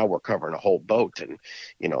 where now we're covering a whole boat, and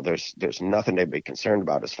there's nothing to be concerned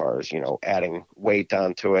about as far as adding weight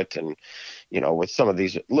onto it. And with some of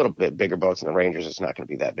these little bit bigger boats in the Rangers, it's not going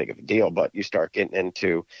to be that big of a deal. But you start getting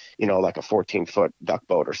into like a 14-foot duck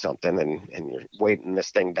boat or something, and you're weighting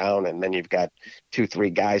this thing down, and then you've got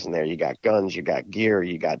 2-3 guys in there. You got guns, you got gear,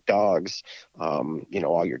 you got dogs, all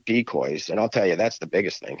your decoys. And I'll tell you, that's the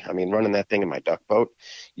biggest thing. I mean, running that thing in my duck boat,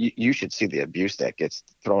 you should see the abuse that gets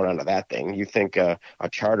thrown onto that thing. You think a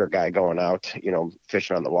charter guy going out,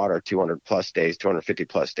 fishing on the water 200 plus days, 250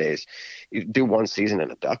 plus days, you do one season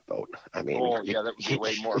in a duck boat. I mean, that would be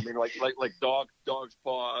way more. I mean, like dog's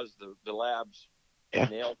paws, the labs,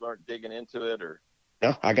 nails aren't digging into it, or.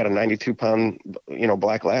 No, I got a 92-pound,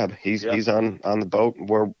 black lab. He's on the boat.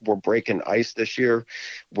 We're breaking ice this year.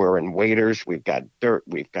 We're in waders. We've got dirt.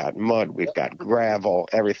 We've got mud. We've got gravel.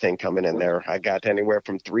 Everything coming in there. I got anywhere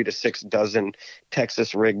from 3 to 6 dozen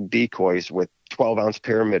Texas rig decoys with 12-ounce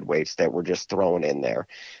pyramid weights that we're just throwing in there.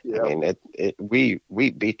 I mean, we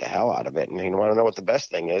beat the hell out of it. And you want to know what the best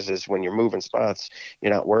thing is when you're moving spots,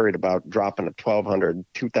 you're not worried about dropping a $1,200,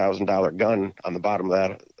 $2,000 gun on the bottom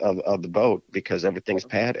of the boat, because everything's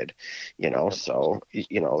padded, so,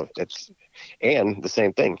 it's, and the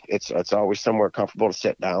same thing. It's always somewhere comfortable to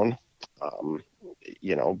sit down,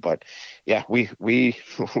 but yeah, we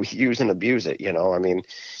use and abuse it, I mean,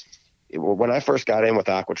 when I first got in with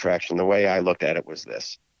Aquatraction, the way I looked at it was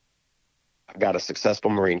this. I've got a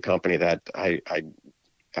successful marine company that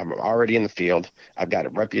I'm already in the field. I've got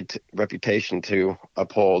a reputation to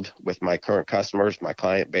uphold with my current customers, my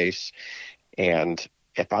client base. And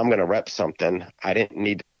if I'm going to rep something, I didn't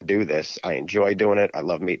need to do this. I enjoy doing it. I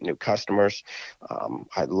love meeting new customers.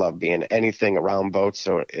 I love being anything around boats.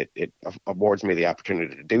 So it affords me the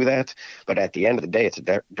opportunity to do that. But at the end of the day, it's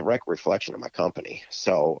a direct reflection of my company.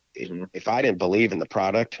 So if I didn't believe in the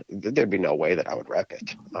product, there'd be no way that I would rep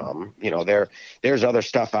it. There's other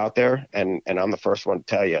stuff out there, and I'm the first one to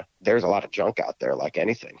tell you, there's a lot of junk out there, like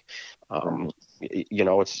anything.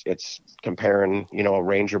 It's comparing, a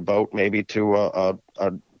Ranger boat maybe to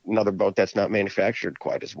another boat that's not manufactured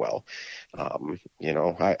quite as well.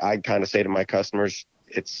 I kind of say to my customers,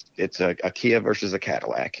 it's a Kia versus a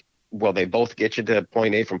Cadillac. Will they both get you to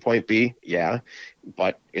point A from point B? Yeah.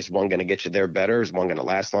 But is one going to get you there better? Is one going to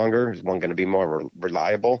last longer? Is one going to be more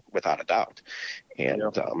reliable? Without a doubt. And,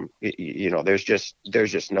 there's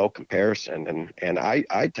just no comparison. And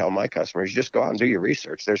I tell my customers, just go out and do your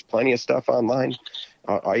research. There's plenty of stuff online.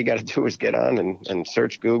 All you got to do is get on and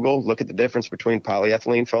search Google, look at the difference between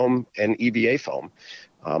polyethylene foam and EVA foam.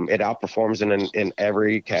 It outperforms in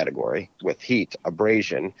every category with heat,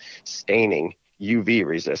 abrasion, staining, UV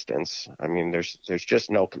resistance. I mean, there's just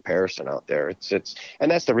no comparison out there. And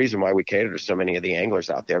that's the reason why we cater to so many of the anglers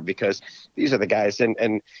out there, because these are the guys.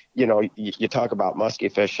 And you talk about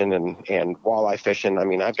muskie fishing and walleye fishing. I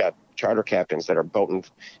mean, I've got charter captains that are boating,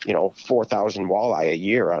 4,000 walleye a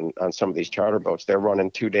year on some of these charter boats. They're running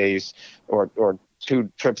 2 days or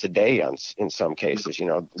 2 trips a day in some cases.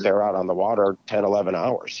 They're out on the water 10, 11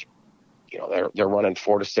 hours. They're running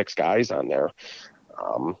 4 to 6 guys on there.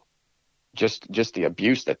 Just the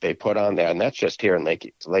abuse that they put on there. And that's just here in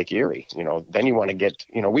Lake Erie. Then you want to get,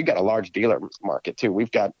 we've got a large dealer market too. We've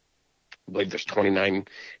got, I believe there's 29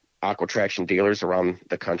 aqua traction dealers around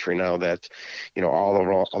the country now that,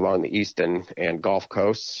 all along the east and Gulf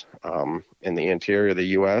coasts, in the interior of the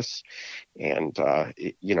U.S. And,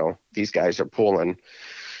 these guys are pulling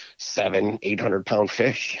 700-800 pound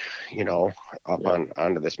fish, up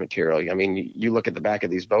onto this material. I mean, you look at the back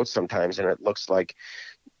of these boats sometimes and it looks like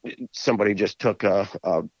somebody just took a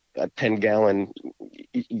 10-gallon,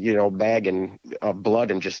 bag of blood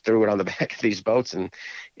and just threw it on the back of these boats. And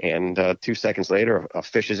 2 seconds later, a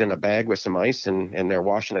fish is in a bag with some ice and they're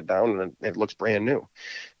washing it down and it looks brand new.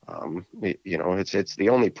 It's the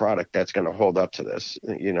only product that's going to hold up to this,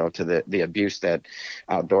 to the abuse that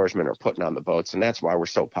outdoorsmen are putting on the boats. And that's why we're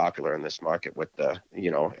so popular in this market with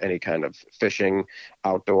any kind of fishing,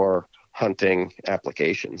 outdoor hunting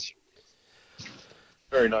applications.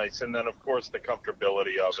 Very nice. And then, of course, the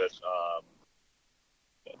comfortability of it.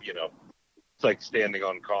 It's like standing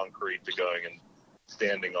on concrete to going and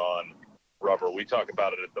standing on rubber. We talk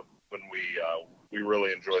about it when we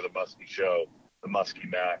really enjoy the Muskie show, the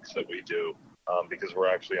Muskie Max that we do, because we're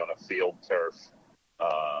actually on a field turf,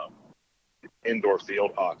 indoor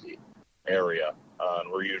field hockey area.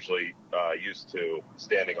 And we're usually used to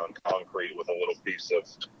standing on concrete with a little piece of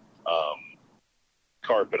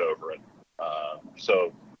carpet over it.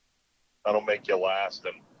 So that'll make you last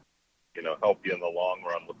and, help you in the long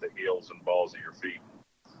run with the heels and balls of your feet.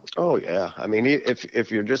 Oh yeah. I mean,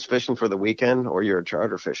 if you're just fishing for the weekend or you're a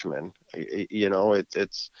charter fisherman, you're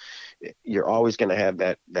always going to have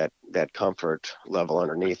that comfort level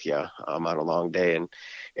underneath you on a long day.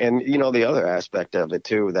 And the other aspect of it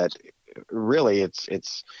too, that really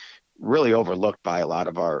it's really overlooked by a lot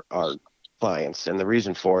of our clients. And the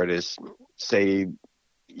reason for it is, say,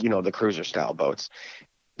 the cruiser style boats,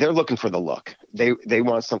 they're looking for the look. They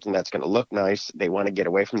want something that's going to look nice. They want to get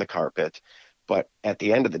away from the carpet. But at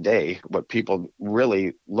the end of the day, what people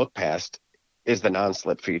really look past is the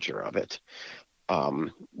non-slip feature of it.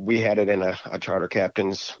 We had it in a charter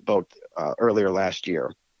captain's boat earlier last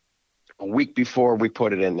year. A week before we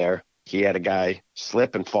put it in there, he had a guy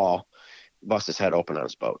slip and fall, bust his head open on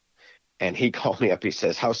his boat. And he called me up. He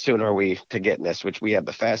says, how soon are we to getting this? Which we have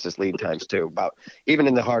the fastest lead times too. Even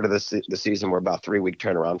in the heart of the season, we're about 3-week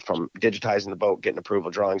turnaround from digitizing the boat, getting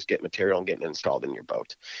approval drawings, getting material, and getting it installed in your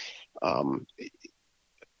boat.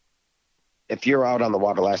 If you're out on the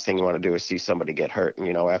water, last thing you want to do is see somebody get hurt.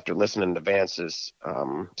 And, after listening to Vance's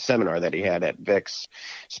seminar that he had at Vic's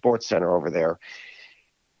Sports Center over there,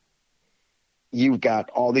 you've got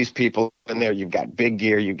all these people in there. You've got big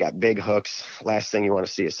gear. You've got big hooks. Last thing you want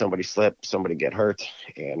to see is somebody slip, somebody get hurt.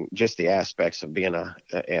 And just the aspects of being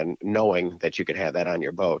and knowing that you could have that on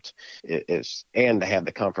your boat and to have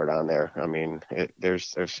the comfort on there. I mean,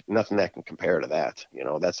 there's nothing that can compare to that.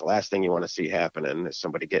 That's the last thing you want to see happening is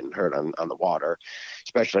somebody getting hurt on the water,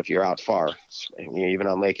 especially if you're out far, even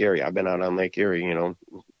on Lake Erie. I've been out on Lake Erie,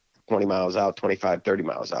 20 miles out, 25, 30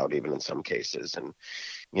 miles out, even in some cases. And,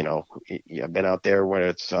 I've been out there where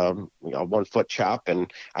it's 1 foot chop,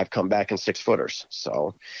 and I've come back in 6-footers.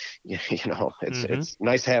 So, it's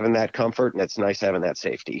nice having that comfort, and it's nice having that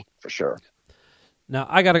safety for sure. Now,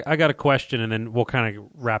 I got a question, and then we'll kind of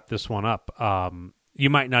wrap this one up. You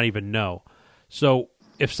might not even know. So,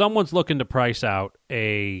 if someone's looking to price out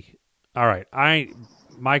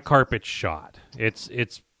my carpet's shot.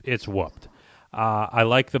 It's whooped. I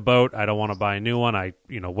like the boat. I don't want to buy a new one.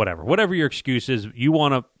 Whatever your excuse is, you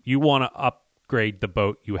want to upgrade the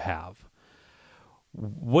boat you have.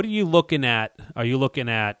 What are you looking at? Are you looking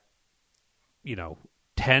at,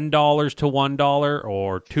 $10 to $1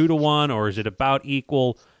 or 2 to 1, or is it about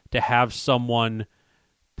equal to have someone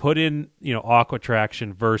put in, aqua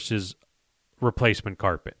traction versus replacement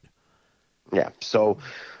carpet? Yeah. So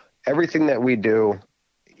everything that we do,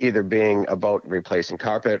 either being a boat replacing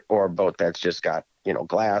carpet or a boat that's just got,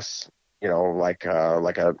 glass, like a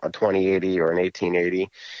 2080 or an 1880,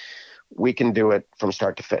 we can do it from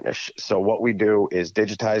start to finish. So what we do is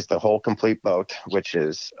digitize the whole complete boat, which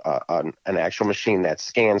is an actual machine that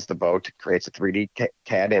scans the boat, creates a 3D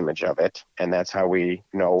CAD image of it, and that's how we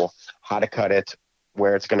know how to cut it,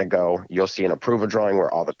 where it's going to go. You'll see an approval drawing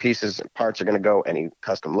where all the pieces and parts are going to go, any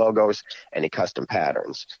custom logos, any custom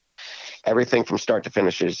patterns. Everything from start to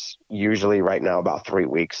finish is usually right now about 3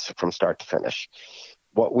 weeks from start to finish.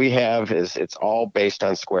 What we have is it's all based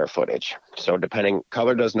on square footage. So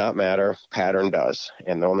color does not matter, pattern does.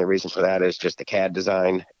 And the only reason for that is just the CAD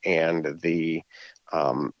design and the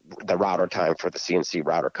router time for the CNC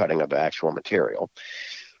router cutting of the actual material.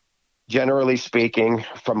 Generally speaking,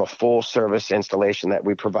 from a full service installation that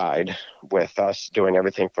we provide, with us doing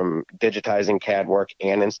everything from digitizing CAD work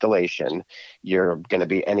and installation, you're going to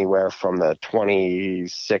be anywhere from the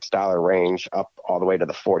 $26 range up all the way to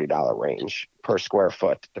the $40 range per square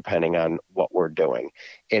foot, depending on what we're doing.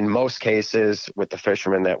 In most cases, with the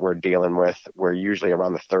fishermen that we're dealing with, we're usually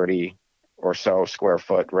around the 30 or so square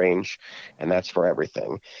foot range, and that's for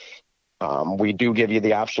everything. We do give you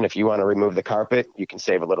the option, if you want to remove the carpet, you can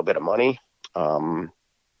save a little bit of money.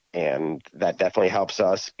 And that definitely helps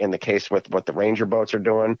us in the case with what the Ranger boats are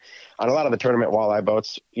doing. On a lot of the tournament walleye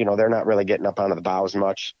boats, they're not really getting up onto the bows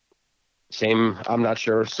much. Same, I'm not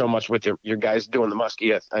sure so much with your guys doing the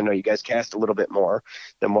muskie. I know you guys cast a little bit more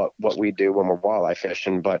than what we do when we're walleye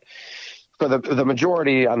fishing, but for the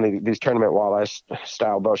majority on these tournament walleye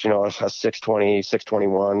style boats, a 620,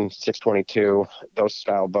 621, 622, those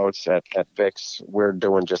style boats at VIX, we're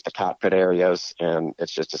doing just the cockpit areas, and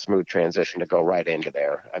it's just a smooth transition to go right into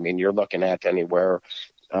there. I mean, you're looking at anywhere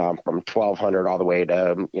from 1,200 all the way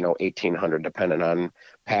to 1,800, depending on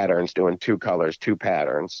patterns, doing 2 colors, 2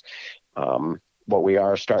 patterns. What we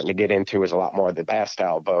are starting to get into is a lot more of the bass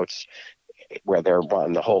style boats, where they're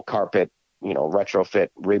wanting the whole carpet, retrofit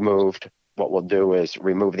removed. What we'll do is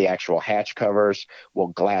remove the actual hatch covers. We'll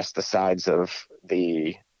glass the sides of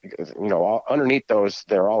the, underneath those,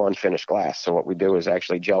 they're all unfinished glass. So what we do is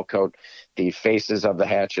actually gel coat the faces of the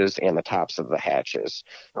hatches and the tops of the hatches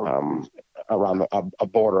around a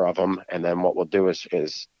border of them. And then what we'll do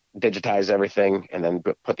is digitize everything and then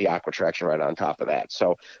put the aqua traction right on top of that.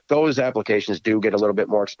 So those applications do get a little bit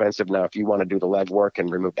more expensive. Now, if you want to do the leg work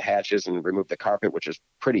and remove the hatches and remove the carpet, which is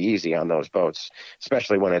pretty easy on those boats,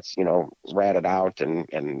 especially when it's, ratted out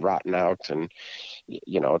and rotten out, and,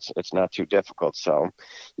 it's not too difficult. So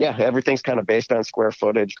yeah, everything's kind of based on square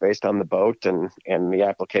footage, based on the boat and the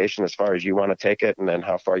application as far as you want to take it, and then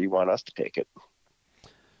how far you want us to take it.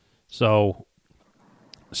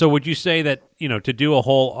 So would you say that, to do a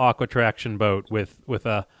whole aqua traction boat with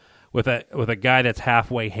a guy that's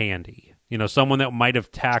halfway handy, someone that might have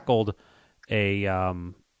tackled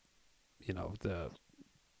some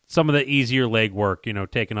of the easier leg work,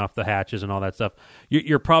 taking off the hatches and all that stuff,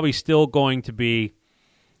 you're probably still going to be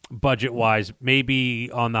budget wise, maybe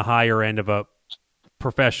on the higher end of a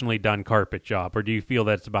professionally done carpet job, or do you feel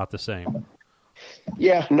that's about the same?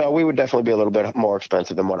 Yeah, no, we would definitely be a little bit more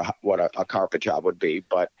expensive than what a carpet job would be.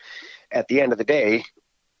 But at the end of the day,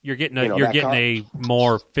 you're getting a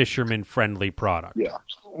more fisherman friendly product. Yeah,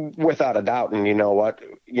 without a doubt. And you know what?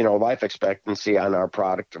 Life expectancy on our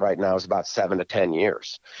product right now is about 7 to 10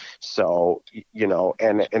 years. So,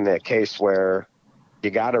 and in the case where you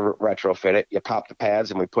got to retrofit it, you pop the pads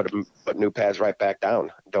and we put new pads right back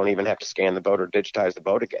down. Don't even have to scan the boat or digitize the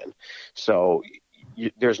boat again. So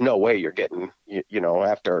there's no way you're getting,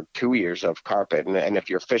 after 2 years of carpet, and if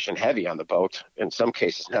you're fishing heavy on the boat, in some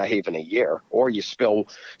cases not even a year, or you spill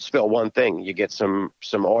one thing, you get some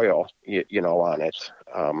oil, on it,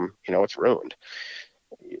 it's ruined.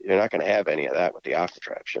 You're not going to have any of that with the aqua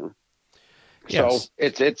traction. Yes. So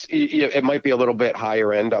it might be a little bit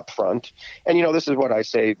higher end up front. And, this is what I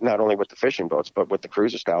say, not only with the fishing boats, but with the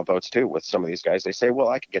cruiser style boats too, with some of these guys. They say, well,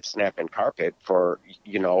 I could get snap-in carpet for,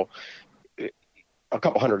 a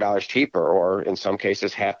couple $100 cheaper, or in some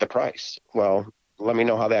cases half the price. Well, let me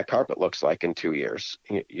know how that carpet looks like in 2 years.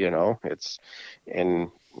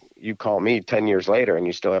 And you call me 10 years later and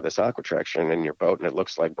you still have this Aquatraction in your boat and it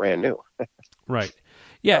looks like brand new. Right.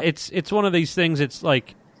 Yeah. It's one of these things. It's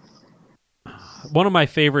like one of my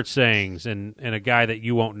favorite sayings, and a guy that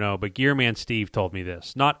you won't know, but Gearman Steve told me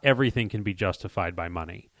this: not everything can be justified by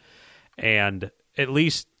money. And at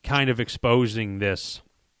least kind of exposing this,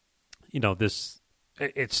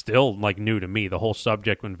 it's still like new to me, the whole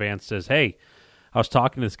subject, when Vance says, hey, I was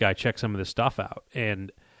talking to this guy, check some of this stuff out.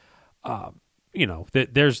 And,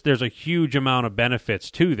 there's a huge amount of benefits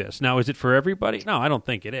to this. Now, is it for everybody? No, I don't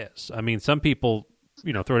think it is. I mean, some people,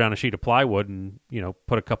 throw down a sheet of plywood and,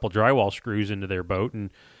 put a couple drywall screws into their boat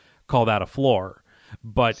and call that a floor.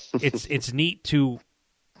 But it's neat to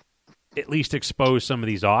at least expose some of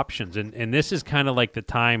these options. And this is kind of like the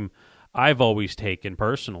time I've always taken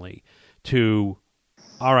personally to,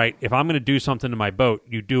 all right, if I'm going to do something to my boat,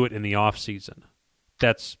 you do it in the off season.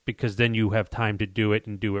 That's because then you have time to do it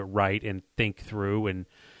and do it right and think through and,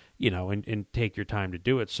 and take your time to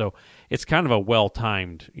do it. So it's kind of a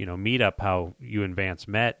well-timed, meetup, how you and Vance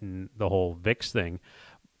met and the whole VIX thing.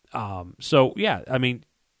 So yeah, I mean,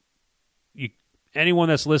 anyone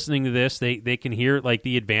that's listening to this, they can hear like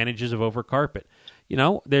the advantages of over carpet.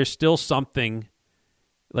 There's still something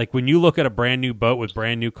like when you look at a brand new boat with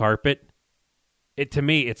brand new carpet, to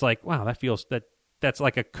me, it's like, wow, that's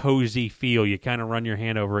like a cozy feel. You kind of run your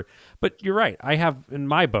hand over it. But you're right. I have in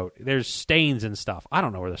my boat, there's stains and stuff. I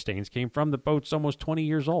don't know where the stains came from. The boat's almost 20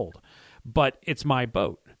 years old, but it's my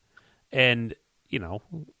boat. And,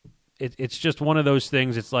 it's just one of those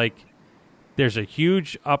things. It's like there's a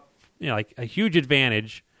huge a huge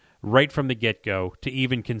advantage right from the get-go to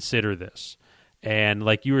even consider this. And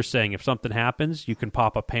like you were saying, if something happens, you can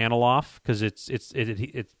pop a panel off because it's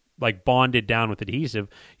like bonded down with adhesive.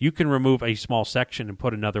 You can remove a small section and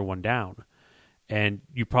put another one down. And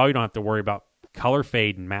you probably don't have to worry about color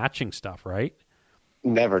fade and matching stuff, right?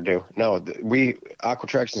 Never do. No,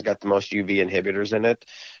 Aquatraction's got the most UV inhibitors in it.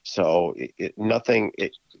 So it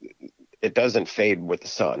doesn't fade with the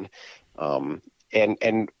sun.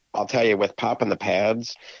 And I'll tell you, with popping the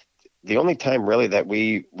pads, the only time really that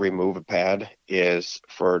we remove a pad is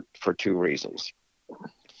for two reasons.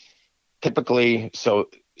 Typically, so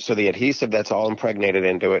the adhesive that's all impregnated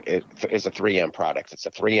into it is a 3M product. It's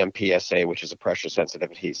a 3M PSA, which is a pressure-sensitive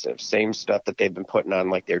adhesive. Same stuff that they've been putting on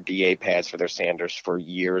like their DA pads for their sanders for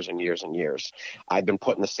years and years and years. I've been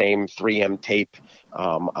putting the same 3M tape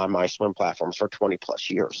on my swim platforms for 20-plus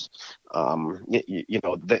years.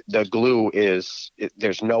 The glue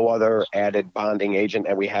there's no other added bonding agent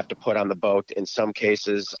that we have to put on the boat. In some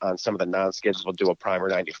cases, on some of the non-skids, we'll do a Primer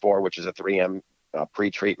 94, which is a 3M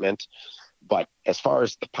pre-treatment. But as far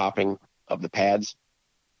as the popping of the pads,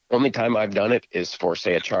 only time I've done it is for,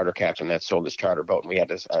 say, a charter captain that sold his charter boat, and we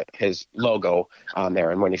had his logo on there.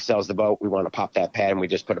 And when he sells the boat, we want to pop that pad, and we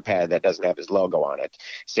just put a pad that doesn't have his logo on it.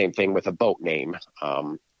 Same thing with a boat name.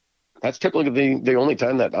 That's typically the only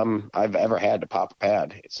time that I've ever had to pop a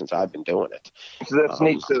pad since I've been doing it. So that's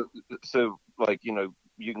neat. So like,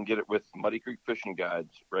 you can get it with Muddy Creek Fishing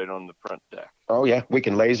Guides right on the front deck. Oh yeah, we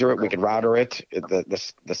can laser it, we can router it.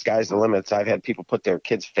 The sky's the limits. I've had people put their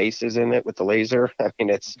kids' faces in it with the laser. I mean,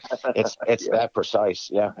 it's that precise.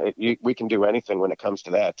 Yeah, we can do anything when it comes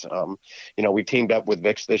to that. We teamed up with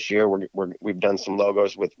VIX this year. We've done some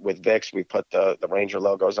logos with VIX. We put the Ranger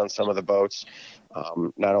logos on some of the boats.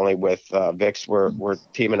 Not only with VIX, we're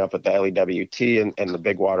teaming up with the LEWT and the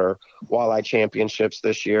Big Water Walleye Championships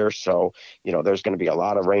this year. So there's going to be a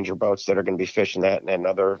lot of Ranger boats that are going to be fishing that, and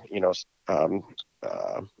other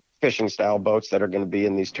fishing style boats that are going to be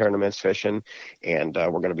in these tournaments fishing, and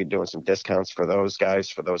we're going to be doing some discounts for those guys,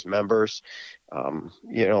 for those members.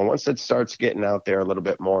 Once it starts getting out there a little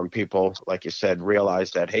bit more and people, like you said,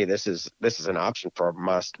 realize that, hey, this is an option for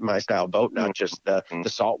my style boat, not just the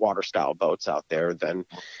saltwater style boats out there, then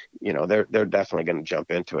they're definitely going to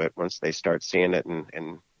jump into it once they start seeing it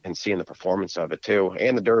and seeing the performance of it too,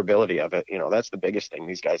 and the durability of it. That's the biggest thing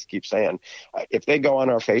these guys keep saying. If they go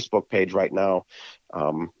on our Facebook page right now,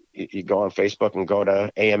 you go on Facebook and go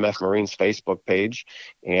to AMF Marine's Facebook page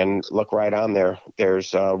and look right on there.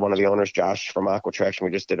 There's one of the owners, Josh from Aquatraction.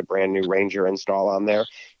 We just did a brand new Ranger install on there.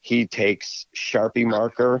 He takes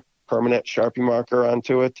permanent Sharpie marker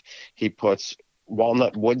onto it. He puts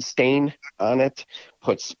walnut wood stain on it,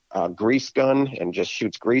 puts a grease gun and just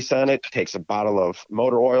shoots grease on it, takes a bottle of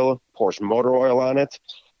motor oil, pours motor oil on it,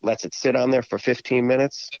 lets it sit on there for 15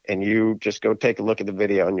 minutes, and you just go take a look at the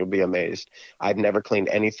video and you'll be amazed. I've never cleaned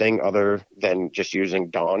anything other than just using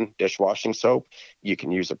Dawn dishwashing soap. You can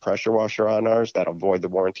use a pressure washer on ours. That'll void the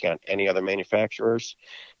warranty on any other manufacturers.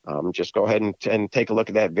 Just go ahead and take a look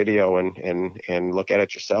at that video and look at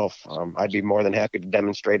it yourself. I'd be more than happy to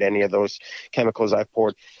demonstrate any of those chemicals I've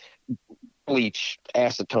poured. Bleach,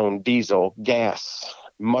 acetone, diesel, gas,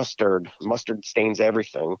 mustard stains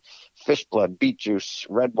everything, fish blood, beet juice,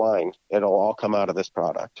 red wine. It'll all come out of this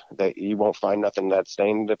product. You won't find nothing that's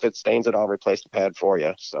stained. If it stains it, I'll replace the pad for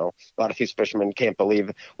you. So a lot of these fishermen can't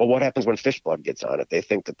believe, well, what happens when fish blood gets on it? They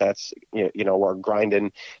think that's, we're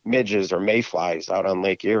grinding midges or mayflies out on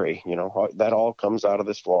Lake Erie. That all comes out of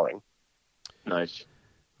this flooring. Nice.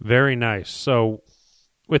 Very nice. So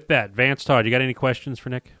with that, Vance Todd, you got any questions for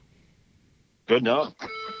Nick? Good enough.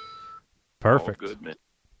 Perfect. All good, man.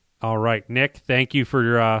 All right, Nick, thank you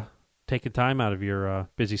for taking time out of your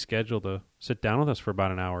busy schedule to sit down with us for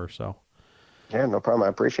about an hour or so. Yeah, no problem. I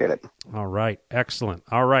appreciate it. All right, excellent.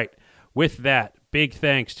 All right, with that, big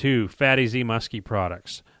thanks to Fatty Z Muskie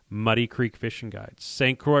Products, Muddy Creek Fishing Guides,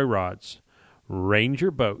 St. Croix Rods,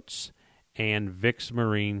 Ranger Boats, and Vix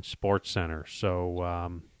Marine Sports Center.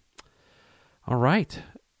 So, all right.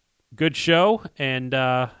 Good show, and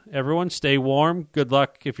everyone stay warm. Good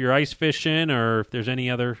luck if you're ice fishing or if there's any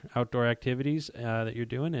other outdoor activities that you're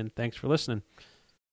doing, and thanks for listening.